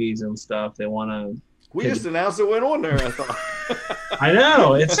 their TVs and stuff. They want to. We just announced it went on there, I thought. I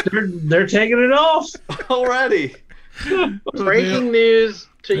know. They're taking it off already. Breaking news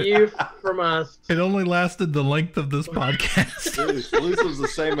to you from us. It only lasted the length of this podcast. At least it was the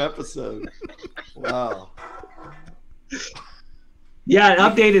same episode. Wow. Yeah, it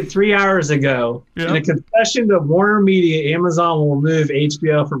updated 3 hours ago. Yep. In a concession to Warner Media, Amazon will remove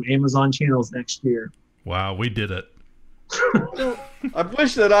HBO from Amazon channels next year. Wow, we did it. I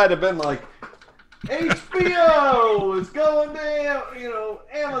wish that I'd have been like, HBO is going down,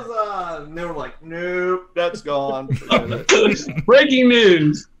 Amazon. And they were like, nope, that's gone. Breaking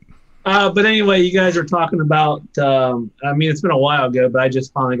news. But anyway, you guys are talking about, it's been a while ago, but I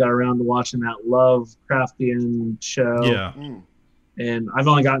just finally got around to watching that Lovecraftian show. Yeah. And I've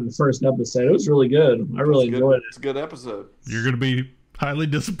only gotten the first episode. It was really good. I really enjoyed it. It's a good episode. You're going to be highly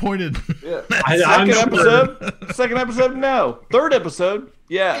disappointed. Yeah. Second episode, no. Third episode,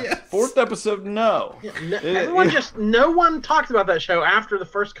 yeah. Yes. Fourth episode, no. Yeah, no one talked about that show after the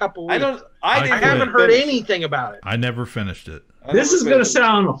first couple weeks. I haven't heard anything about it. I never finished it. This is going to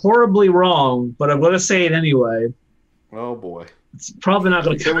sound horribly wrong, but I'm going to say it anyway. Oh boy. It's probably not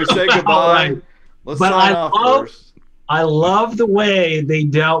going to. Can we say goodbye? Right. Let's but sign off first. I love the way they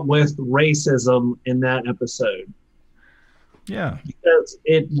dealt with racism in that episode. Yeah. Because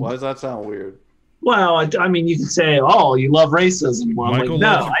why does that sound weird? Well, I mean, you can say, "Oh, you love racism." Well, Michael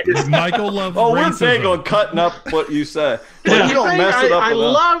loves, Michael loves Oh, racism. we're big on cutting up what you say. But you don't mess it up. I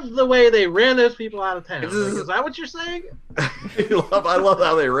love the way they ran those people out of town. Is that what you're saying? I love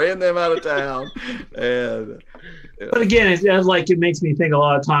how they ran them out of town. And but again, it makes me think a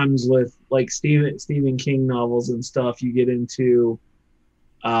lot of times with like Stephen King novels and stuff. You get into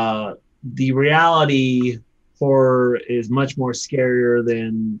the reality horror is much more scarier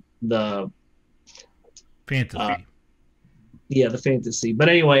than the fantasy. The fantasy. But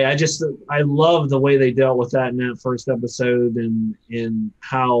anyway, I love the way they dealt with that in that first episode, and in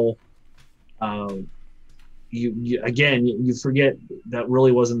how you forget that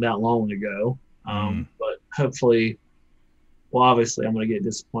really wasn't that long ago. But hopefully, well, obviously, I'm going to get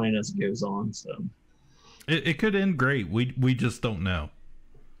disappointed as it goes on. So it could end great. We just don't know.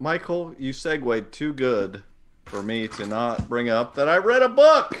 Michael, you segued too good for me to not bring up that I read a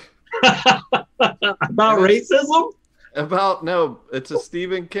book about racism. It's a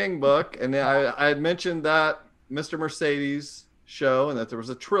Stephen King book, and I had mentioned that Mr. Mercedes show and that there was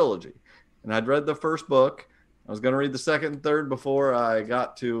a trilogy, and I'd read the first book. I was going to read the second and third before I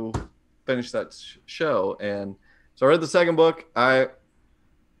got to finish that show, and so I read the second book. I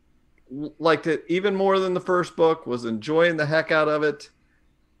liked it even more than the first book, was enjoying the heck out of it,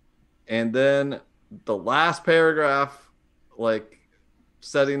 and then the last paragraph, like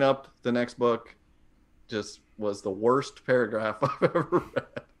setting up the next book, just was the worst paragraph I've ever read.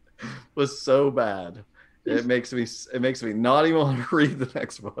 It was so bad. It makes me not even want to read the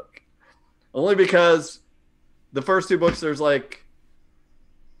next book. Only because the first two books, there's like,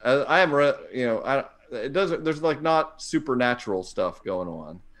 I haven't read, there's like not supernatural stuff going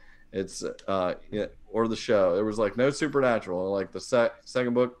on. It's, or the show. There was like no supernatural. Like the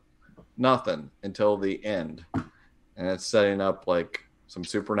second book, nothing until the end. And it's setting up like some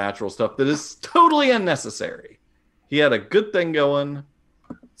supernatural stuff that is totally unnecessary. He had a good thing going.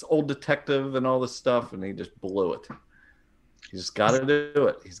 It's old detective and all this stuff, and he just blew it. He just got to do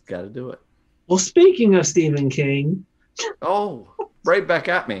it. He's got to do it. Well, speaking of Stephen King. Oh, right back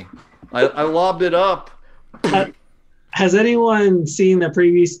at me. I lobbed it up. Has anyone seen the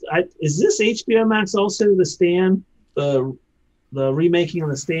previous? Is this HBO Max also The Stand? The remaking of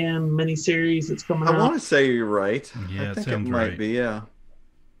The Stand miniseries that's coming out? I want to say you're right. Yeah, I think it might be, yeah.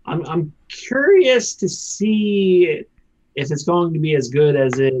 I'm curious to see if it's going to be as good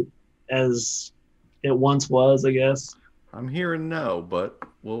as it once was, I guess. I'm hearing no, but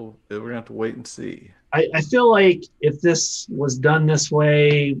we're gonna have to wait and see. I feel like if this was done this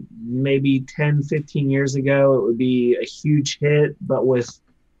way maybe 10, 15 years ago, it would be a huge hit. But with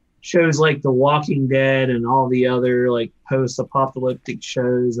shows like The Walking Dead and all the other like post-apocalyptic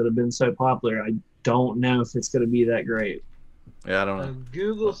shows that have been so popular, I don't know if it's going to be that great. Yeah, I don't know.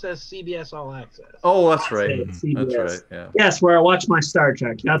 Google says CBS All Access. Oh, that's right. CBS. That's right. Yeah. Yes, where I watch my Star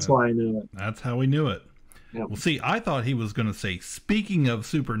Trek. That's why I know it. That's how we knew it. Yep. Well, see, I thought he was going to say, speaking of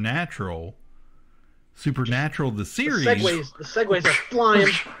Supernatural the series. The segues are flying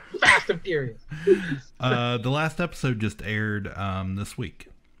fast and furious. The last episode just aired this week.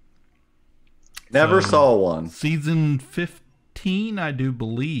 Never saw one. Season 15, I do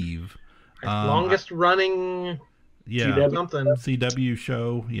believe. Longest running CW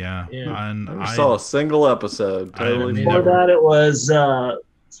show. Yeah. And I saw a single episode. Totally. Before that, it was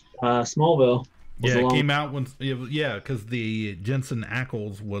Smallville. Yeah, it came out when because the Jensen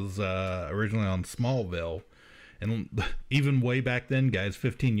Ackles was originally on Smallville, and even way back then, guys,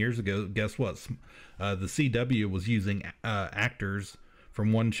 15 years ago, guess what? The CW was using actors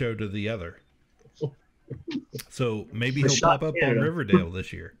from one show to the other. So maybe he'll pop up on Riverdale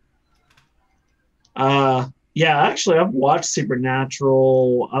this year. Yeah, actually, I've watched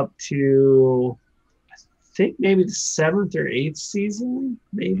Supernatural up to I think maybe the 7th or 8th season,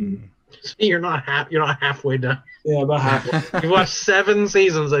 maybe. See, you're not halfway done. Yeah, about halfway. You watched 7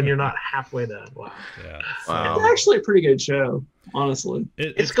 seasons and you're not halfway done. Wow. Yeah. Wow. It's actually a pretty good show, honestly.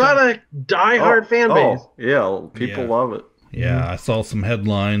 It's got a diehard fan base. Oh, yeah, people love it. Yeah, I saw some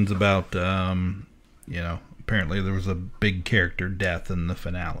headlines about, apparently there was a big character death in the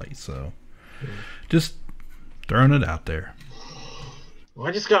finale. So, just throwing it out there. Well,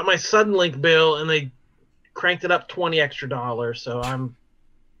 I just got my Suddenlink bill and they cranked it up $20 extra. So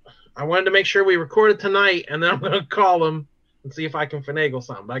I wanted to make sure we recorded tonight, and then I'm going to call them and see if I can finagle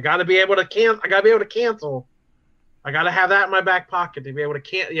something. But I got to be able to cancel I got to have that in my back pocket to be able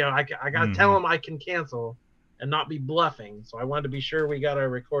to I got to tell them I can cancel and not be bluffing. So I wanted to be sure we got our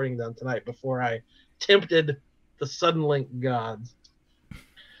recording done tonight before I tempted the sudden link gods.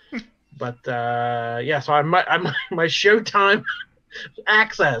 But so my Showtime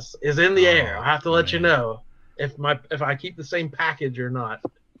access is in the air. I'll have to let you know if I keep the same package or not.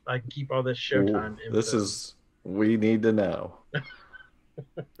 I can keep all this Showtime info. We need to know.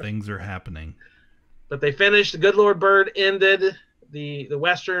 Things are happening. But they finished. The Good Lord Bird ended the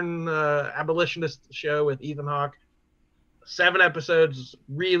Western abolitionist show with Ethan Hawke. 7 episodes,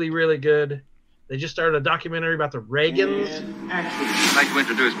 really, really good. They just started a documentary about the Reagans. I'd like to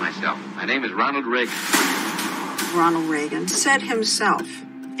introduce myself. My name is Ronald Reagan. Ronald Reagan said himself,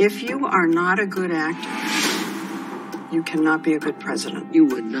 if you are not a good actor, you cannot be a good president. You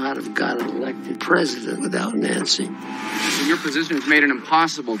would not have got elected president without Nancy. Your position has made it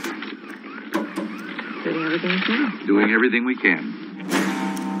impossible. Doing everything we can. Doing everything we can.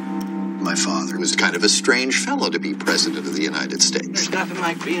 My father was kind of a strange fellow to be president of the United States. There's nothing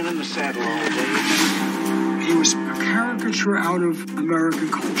like being in the saddle all day. He was a caricature out of American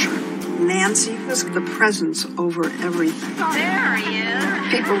culture. Nancy was the presence over everything. There he is.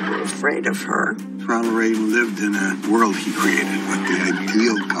 People were afraid of her. Ronald Reagan lived in a world he created, what the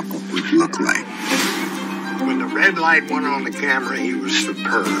ideal couple would look like. When the red light went on the camera, he was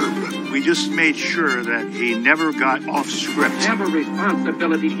superb. We just made sure that he never got off script. Have a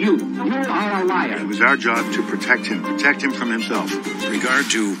responsibility. You are a liar. It was our job to protect him from himself. In regard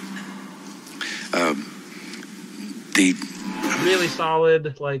to the really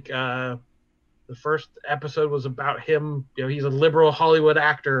solid. Like the first episode was about him. He's a liberal Hollywood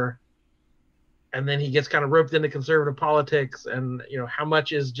actor, and then he gets kind of roped into conservative politics, and how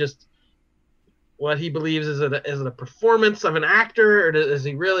much is just what he believes is it a performance of an actor, or is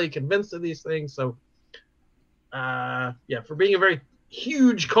he really convinced of these things? So, for being a very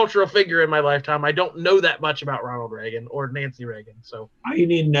huge cultural figure in my lifetime, I don't know that much about Ronald Reagan or Nancy Reagan. So all you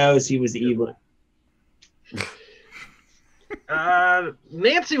need to know is he was evil.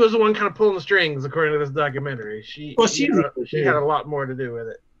 Nancy was the one kind of pulling the strings, according to this documentary. She had a lot more to do with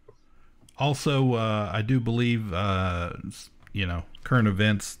it. Also, I do believe, current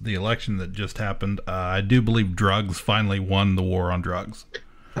events, the election that just happened, I do believe drugs finally won the war on drugs.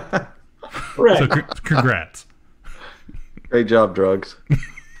 Right. So congrats. Great job, drugs.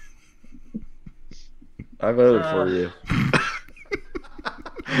 I voted for you.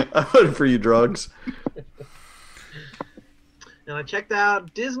 I voted for you, drugs. And I checked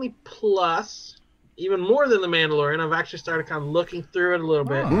out Disney Plus even more than The Mandalorian. I've actually started kind of looking through it a little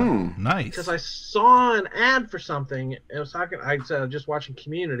bit. Nice. Because I saw an ad for something. It was talking. I was just watching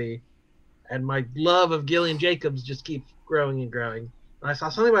Community, and my love of Gillian Jacobs just keeps growing and growing. And I saw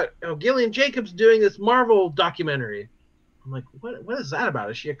something about Gillian Jacobs doing this Marvel documentary. I'm like, what is that about?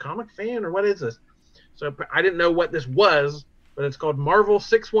 Is she a comic fan or what is this? So I didn't know what this was, but it's called Marvel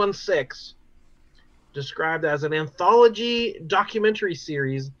 616, described as an anthology documentary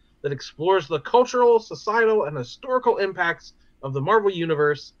series that explores the cultural, societal, and historical impacts of the Marvel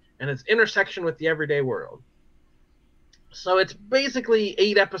Universe and its intersection with the everyday world. So it's basically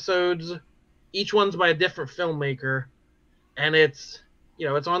 8 episodes. Each one's by a different filmmaker, and it's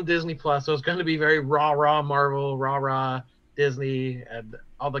on Disney Plus, so it's going to be very raw Marvel, raw Disney, and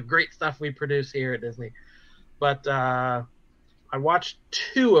all the great stuff we produce here at Disney. But I watched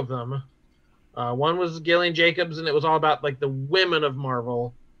 2 of them. One was Gillian Jacobs, and it was all about like the women of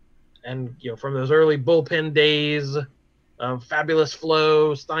Marvel, and from those early bullpen days of Fabulous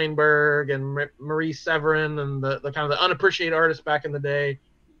Flo, Steinberg, and Marie Severin, and the kind of the unappreciated artists back in the day,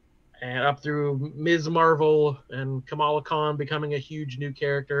 and up through Ms. Marvel and Kamala Khan becoming a huge new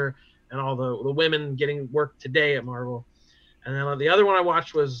character, and all the women getting work today at Marvel. And then the other one I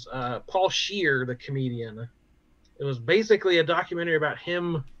watched was Paul Scheer, the comedian. It was basically a documentary about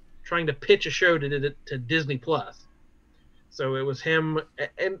him trying to pitch a show to Disney Plus. So it was him,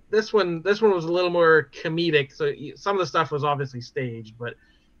 and this one was a little more comedic. So some of the stuff was obviously staged, but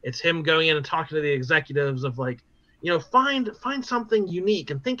it's him going in and talking to the executives of like, find something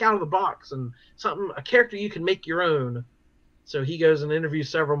unique and think out of the box and a character you can make your own. So he goes and interviews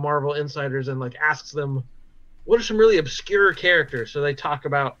several Marvel insiders and like asks them, what are some really obscure characters? So they talk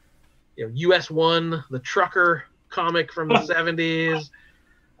about, US1, the trucker comic from the 70s.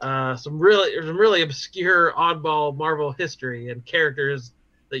 Some really obscure oddball Marvel history and characters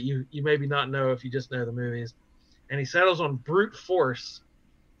that you maybe not know if you just know the movies. And he settles on Brute Force,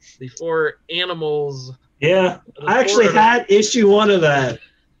 the 4 animals. Yeah, I actually had issue 1 of that.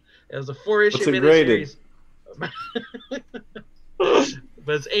 It was a 4-issue miniseries.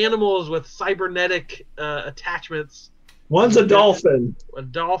 but it's animals with cybernetic attachments. One's a dolphin. A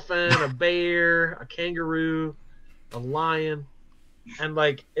dolphin, a bear, a kangaroo, a lion. And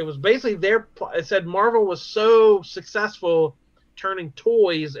like it was basically it said Marvel was so successful turning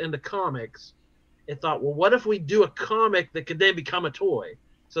toys into comics. It thought, well, what if we do a comic that could then become a toy?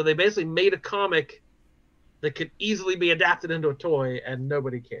 So they basically made a comic that could easily be adapted into a toy, and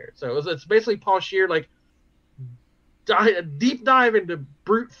nobody cared. So it's basically Paul Scheer like a deep dive into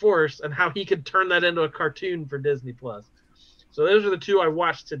brute force and how he could turn that into a cartoon for Disney Plus. So those are the two I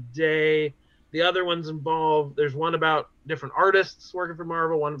watched today. The other ones involve, there's one about different artists working for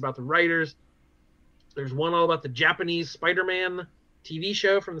Marvel, one about the writers. There's one all about the Japanese Spider-Man TV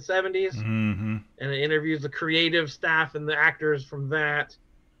show from the 70s. Mm-hmm. And it interviews the creative staff and the actors from that.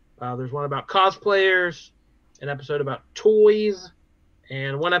 There's one about cosplayers, an episode about toys,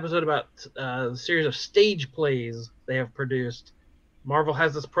 and one episode about the series of stage plays they have produced. Marvel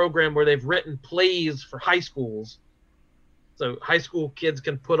has this program where they've written plays for high schools. So high school kids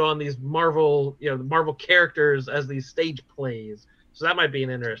can put on these Marvel characters as these stage plays. So that might be an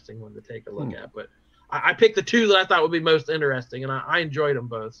interesting one to take a look at. But I picked the two that I thought would be most interesting, and I enjoyed them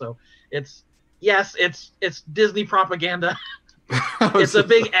both. So it's Disney propaganda. It's a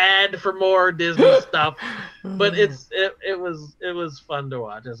big ad for more Disney stuff, but it was fun to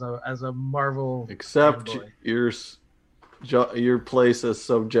watch as a Marvel. Except fanboy. your place as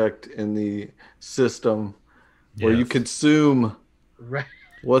subject in the system where you consume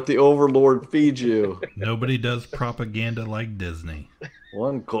what the overlord feeds you. Nobody does propaganda like Disney.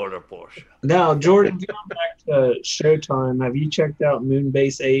 1/4 portion. Now, Jordan, going back to Showtime, have you checked out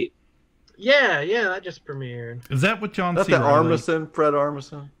Moonbase 8? Yeah, that just premiered. Is that what John C. That's Reilly? Fred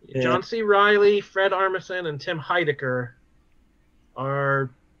Armisen? Yeah. John C. Reilly, Fred Armisen, and Tim Heidecker are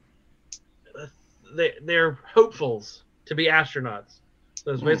they're hopefuls to be astronauts.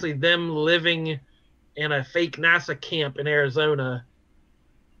 So it's basically them living in a fake NASA camp in Arizona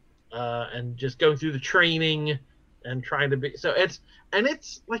and just going through the training and trying to be. So it's kind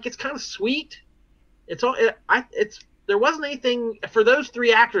of sweet. There wasn't anything for those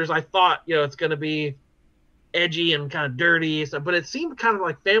three actors. I thought, it's going to be edgy and kind of dirty, but it seemed kind of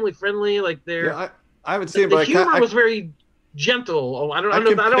like family friendly. Like I haven't seen it, the but humor was very gentle. I don't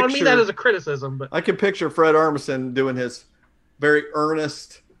mean that as a criticism, but I can picture Fred Armisen doing his very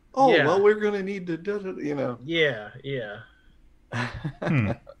earnest. Well, we're going to need to, Yeah.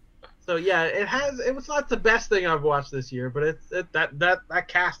 So yeah, it was not the best thing I've watched this year, but that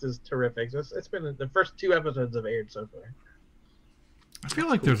cast is terrific. It's been the first 2 episodes have aired so far. I feel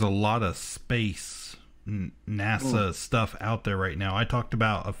like there's a lot of space NASA stuff out there right now. I talked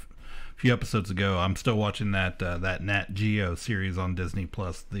about a few episodes ago. I'm still watching that Nat Geo series on Disney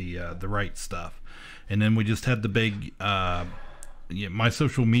Plus, the right stuff, and then we just had the big. My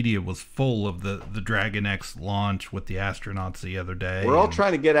social media was full of the Dragon X launch with the astronauts the other day. We're all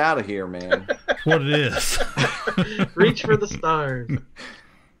trying to get out of here, man. That's what it is. Reach for the stars.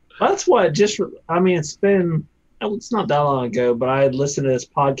 That's what it's not that long ago, but I had listened to this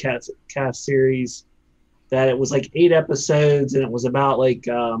podcast series that it was like 8 episodes, and it was about like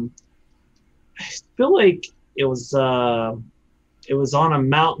I feel like it was on a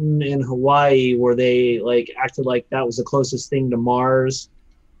mountain in Hawaii where they like acted like that was the closest thing to Mars.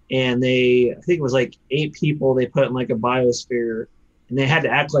 And I think it was like 8 people they put in like a biosphere, and they had to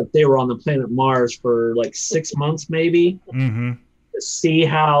act like they were on the planet Mars for like 6 months, maybe, to see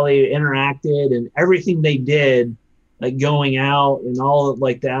how they interacted and everything they did, like going out and all of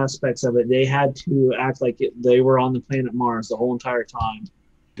like the aspects of it. They had to act like they were on the planet Mars the whole entire time.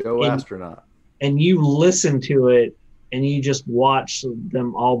 Astronaut. And you listen to it, and you just watch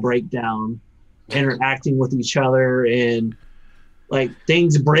them all break down, interacting with each other, and like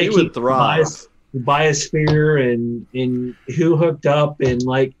things breaking the biosphere and who hooked up, and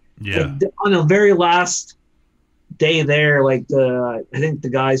like on the very last day there, like I think the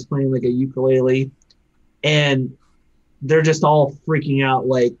guy's playing like a ukulele, and they're just all freaking out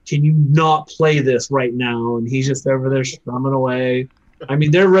like, can you not play this right now? And he's just over there strumming away. I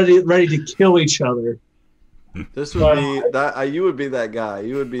mean, they're ready to kill each other. This would be that. You would be that guy.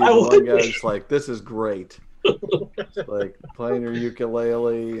 You would be the one guy that's like, "This is great." Like playing your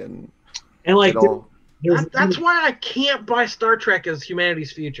ukulele and like that's why I can't buy Star Trek as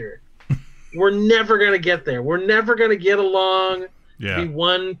humanity's future. We're never gonna get there. We're never gonna get along. Be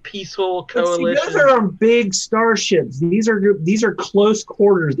one peaceful coalition. Those are on big starships. These are close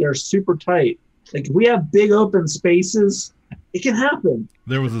quarters. They're super tight. Like if we have big open spaces, it can happen.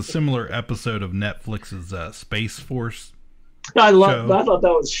 There was a similar episode of Netflix's Space Force I thought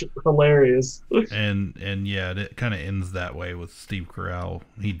that was hilarious. And yeah, it kind of ends that way with Steve Carell.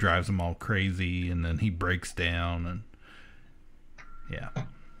 He drives them all crazy, and then he breaks down, and yeah.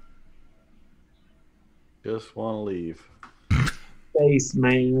 Just want to leave. Space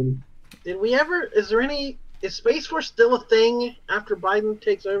man. Did we ever? Is Space Force still a thing after Biden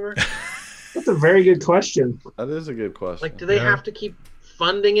takes over? That's a very good question. That is a good question. Like, do they have to keep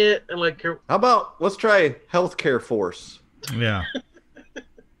funding it? And like, how about let's try healthcare force? Yeah.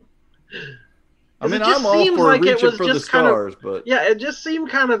 I mean, I'm all for like reaching for the stars, but yeah, it just seemed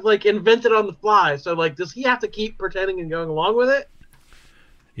kind of like invented on the fly. So, like, does he have to keep pretending and going along with it?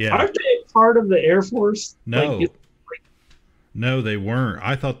 Yeah. Aren't they part of the Air Force? No. No, they weren't.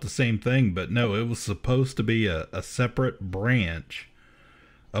 I thought the same thing, but no, it was supposed to be a separate branch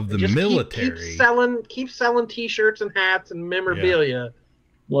of the military. Keep selling T-shirts and hats and memorabilia. Yeah.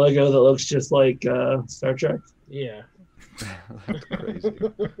 Logo that looks just like Star Trek. Yeah. That's crazy.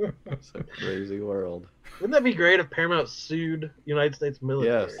 It's a crazy world. Wouldn't that be great if Paramount sued United States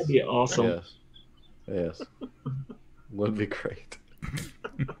military? Yes. That'd be awesome. Yes. Would be great.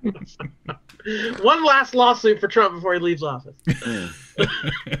 One last lawsuit for Trump before he leaves office.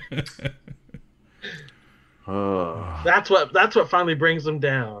 That's what finally brings him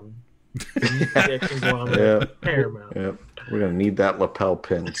down. Yeah. Paramount. Yep. We're gonna need that lapel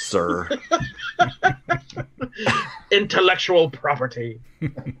pin, sir. Intellectual property.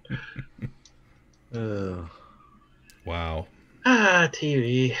 Wow.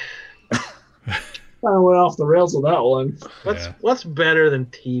 TV. I went off the rails with that one. What's better than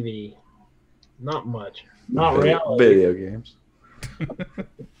TV? Not much. Not reality. Video games.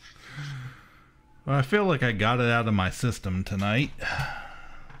 Well, I feel like I got it out of my system tonight.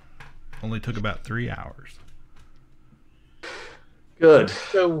 Only took about 3 hours. Good.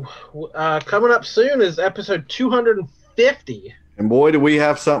 So, coming up soon is episode 250. And boy, do we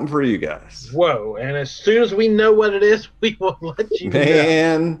have something for you guys. Whoa. And as soon as we know what it is, we will let you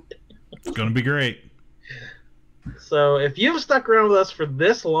know. It's going to be great. So, if you've stuck around with us for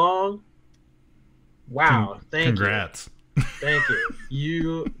this long, wow. Congrats. Thank you.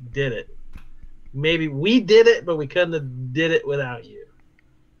 You did it. Maybe we did it, but we couldn't have did it without you.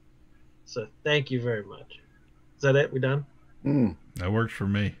 So, thank you very much. Is that it? We done? That works for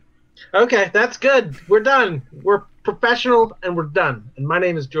me. Okay, that's good. We're done. We're professional and we're done. And my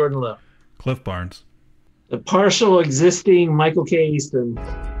name is Jordan Lowe. Cliff Barnes. The partial existing Michael K. Easton.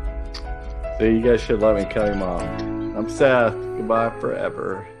 So you guys should let me kill your mom. I'm Seth. Goodbye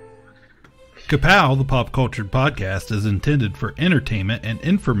forever. Ka-Pow, the pop cultured podcast, is intended for entertainment and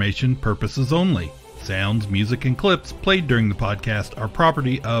information purposes only. Sounds, music, and clips played during the podcast are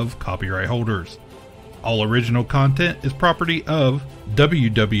property of copyright holders. All original content is property of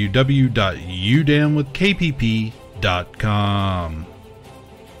www.udownwithkpp.com.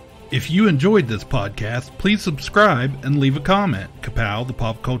 If you enjoyed this podcast, please subscribe and leave a comment. Ka-Pow, the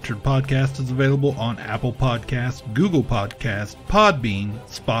pop cultured podcast, is available on Apple Podcasts, Google Podcasts, Podbean,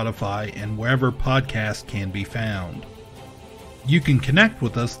 Spotify, and wherever podcasts can be found. You can connect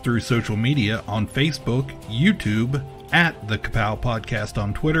with us through social media on Facebook, YouTube, at the Ka-Pow Podcast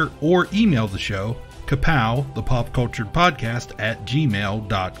on Twitter, or email the show, Ka-Pow, the pop cultured podcast, at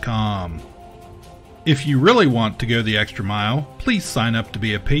gmail.com. If you really want to go the extra mile, please sign up to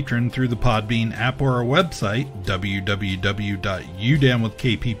be a patron through the Podbean app or our website,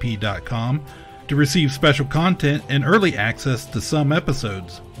 www.udownwithkpp.com, to receive special content and early access to some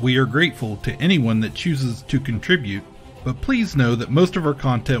episodes. We are grateful to anyone that chooses to contribute, but please know that most of our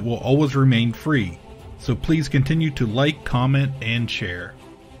content will always remain free, so please continue to like, comment, and share.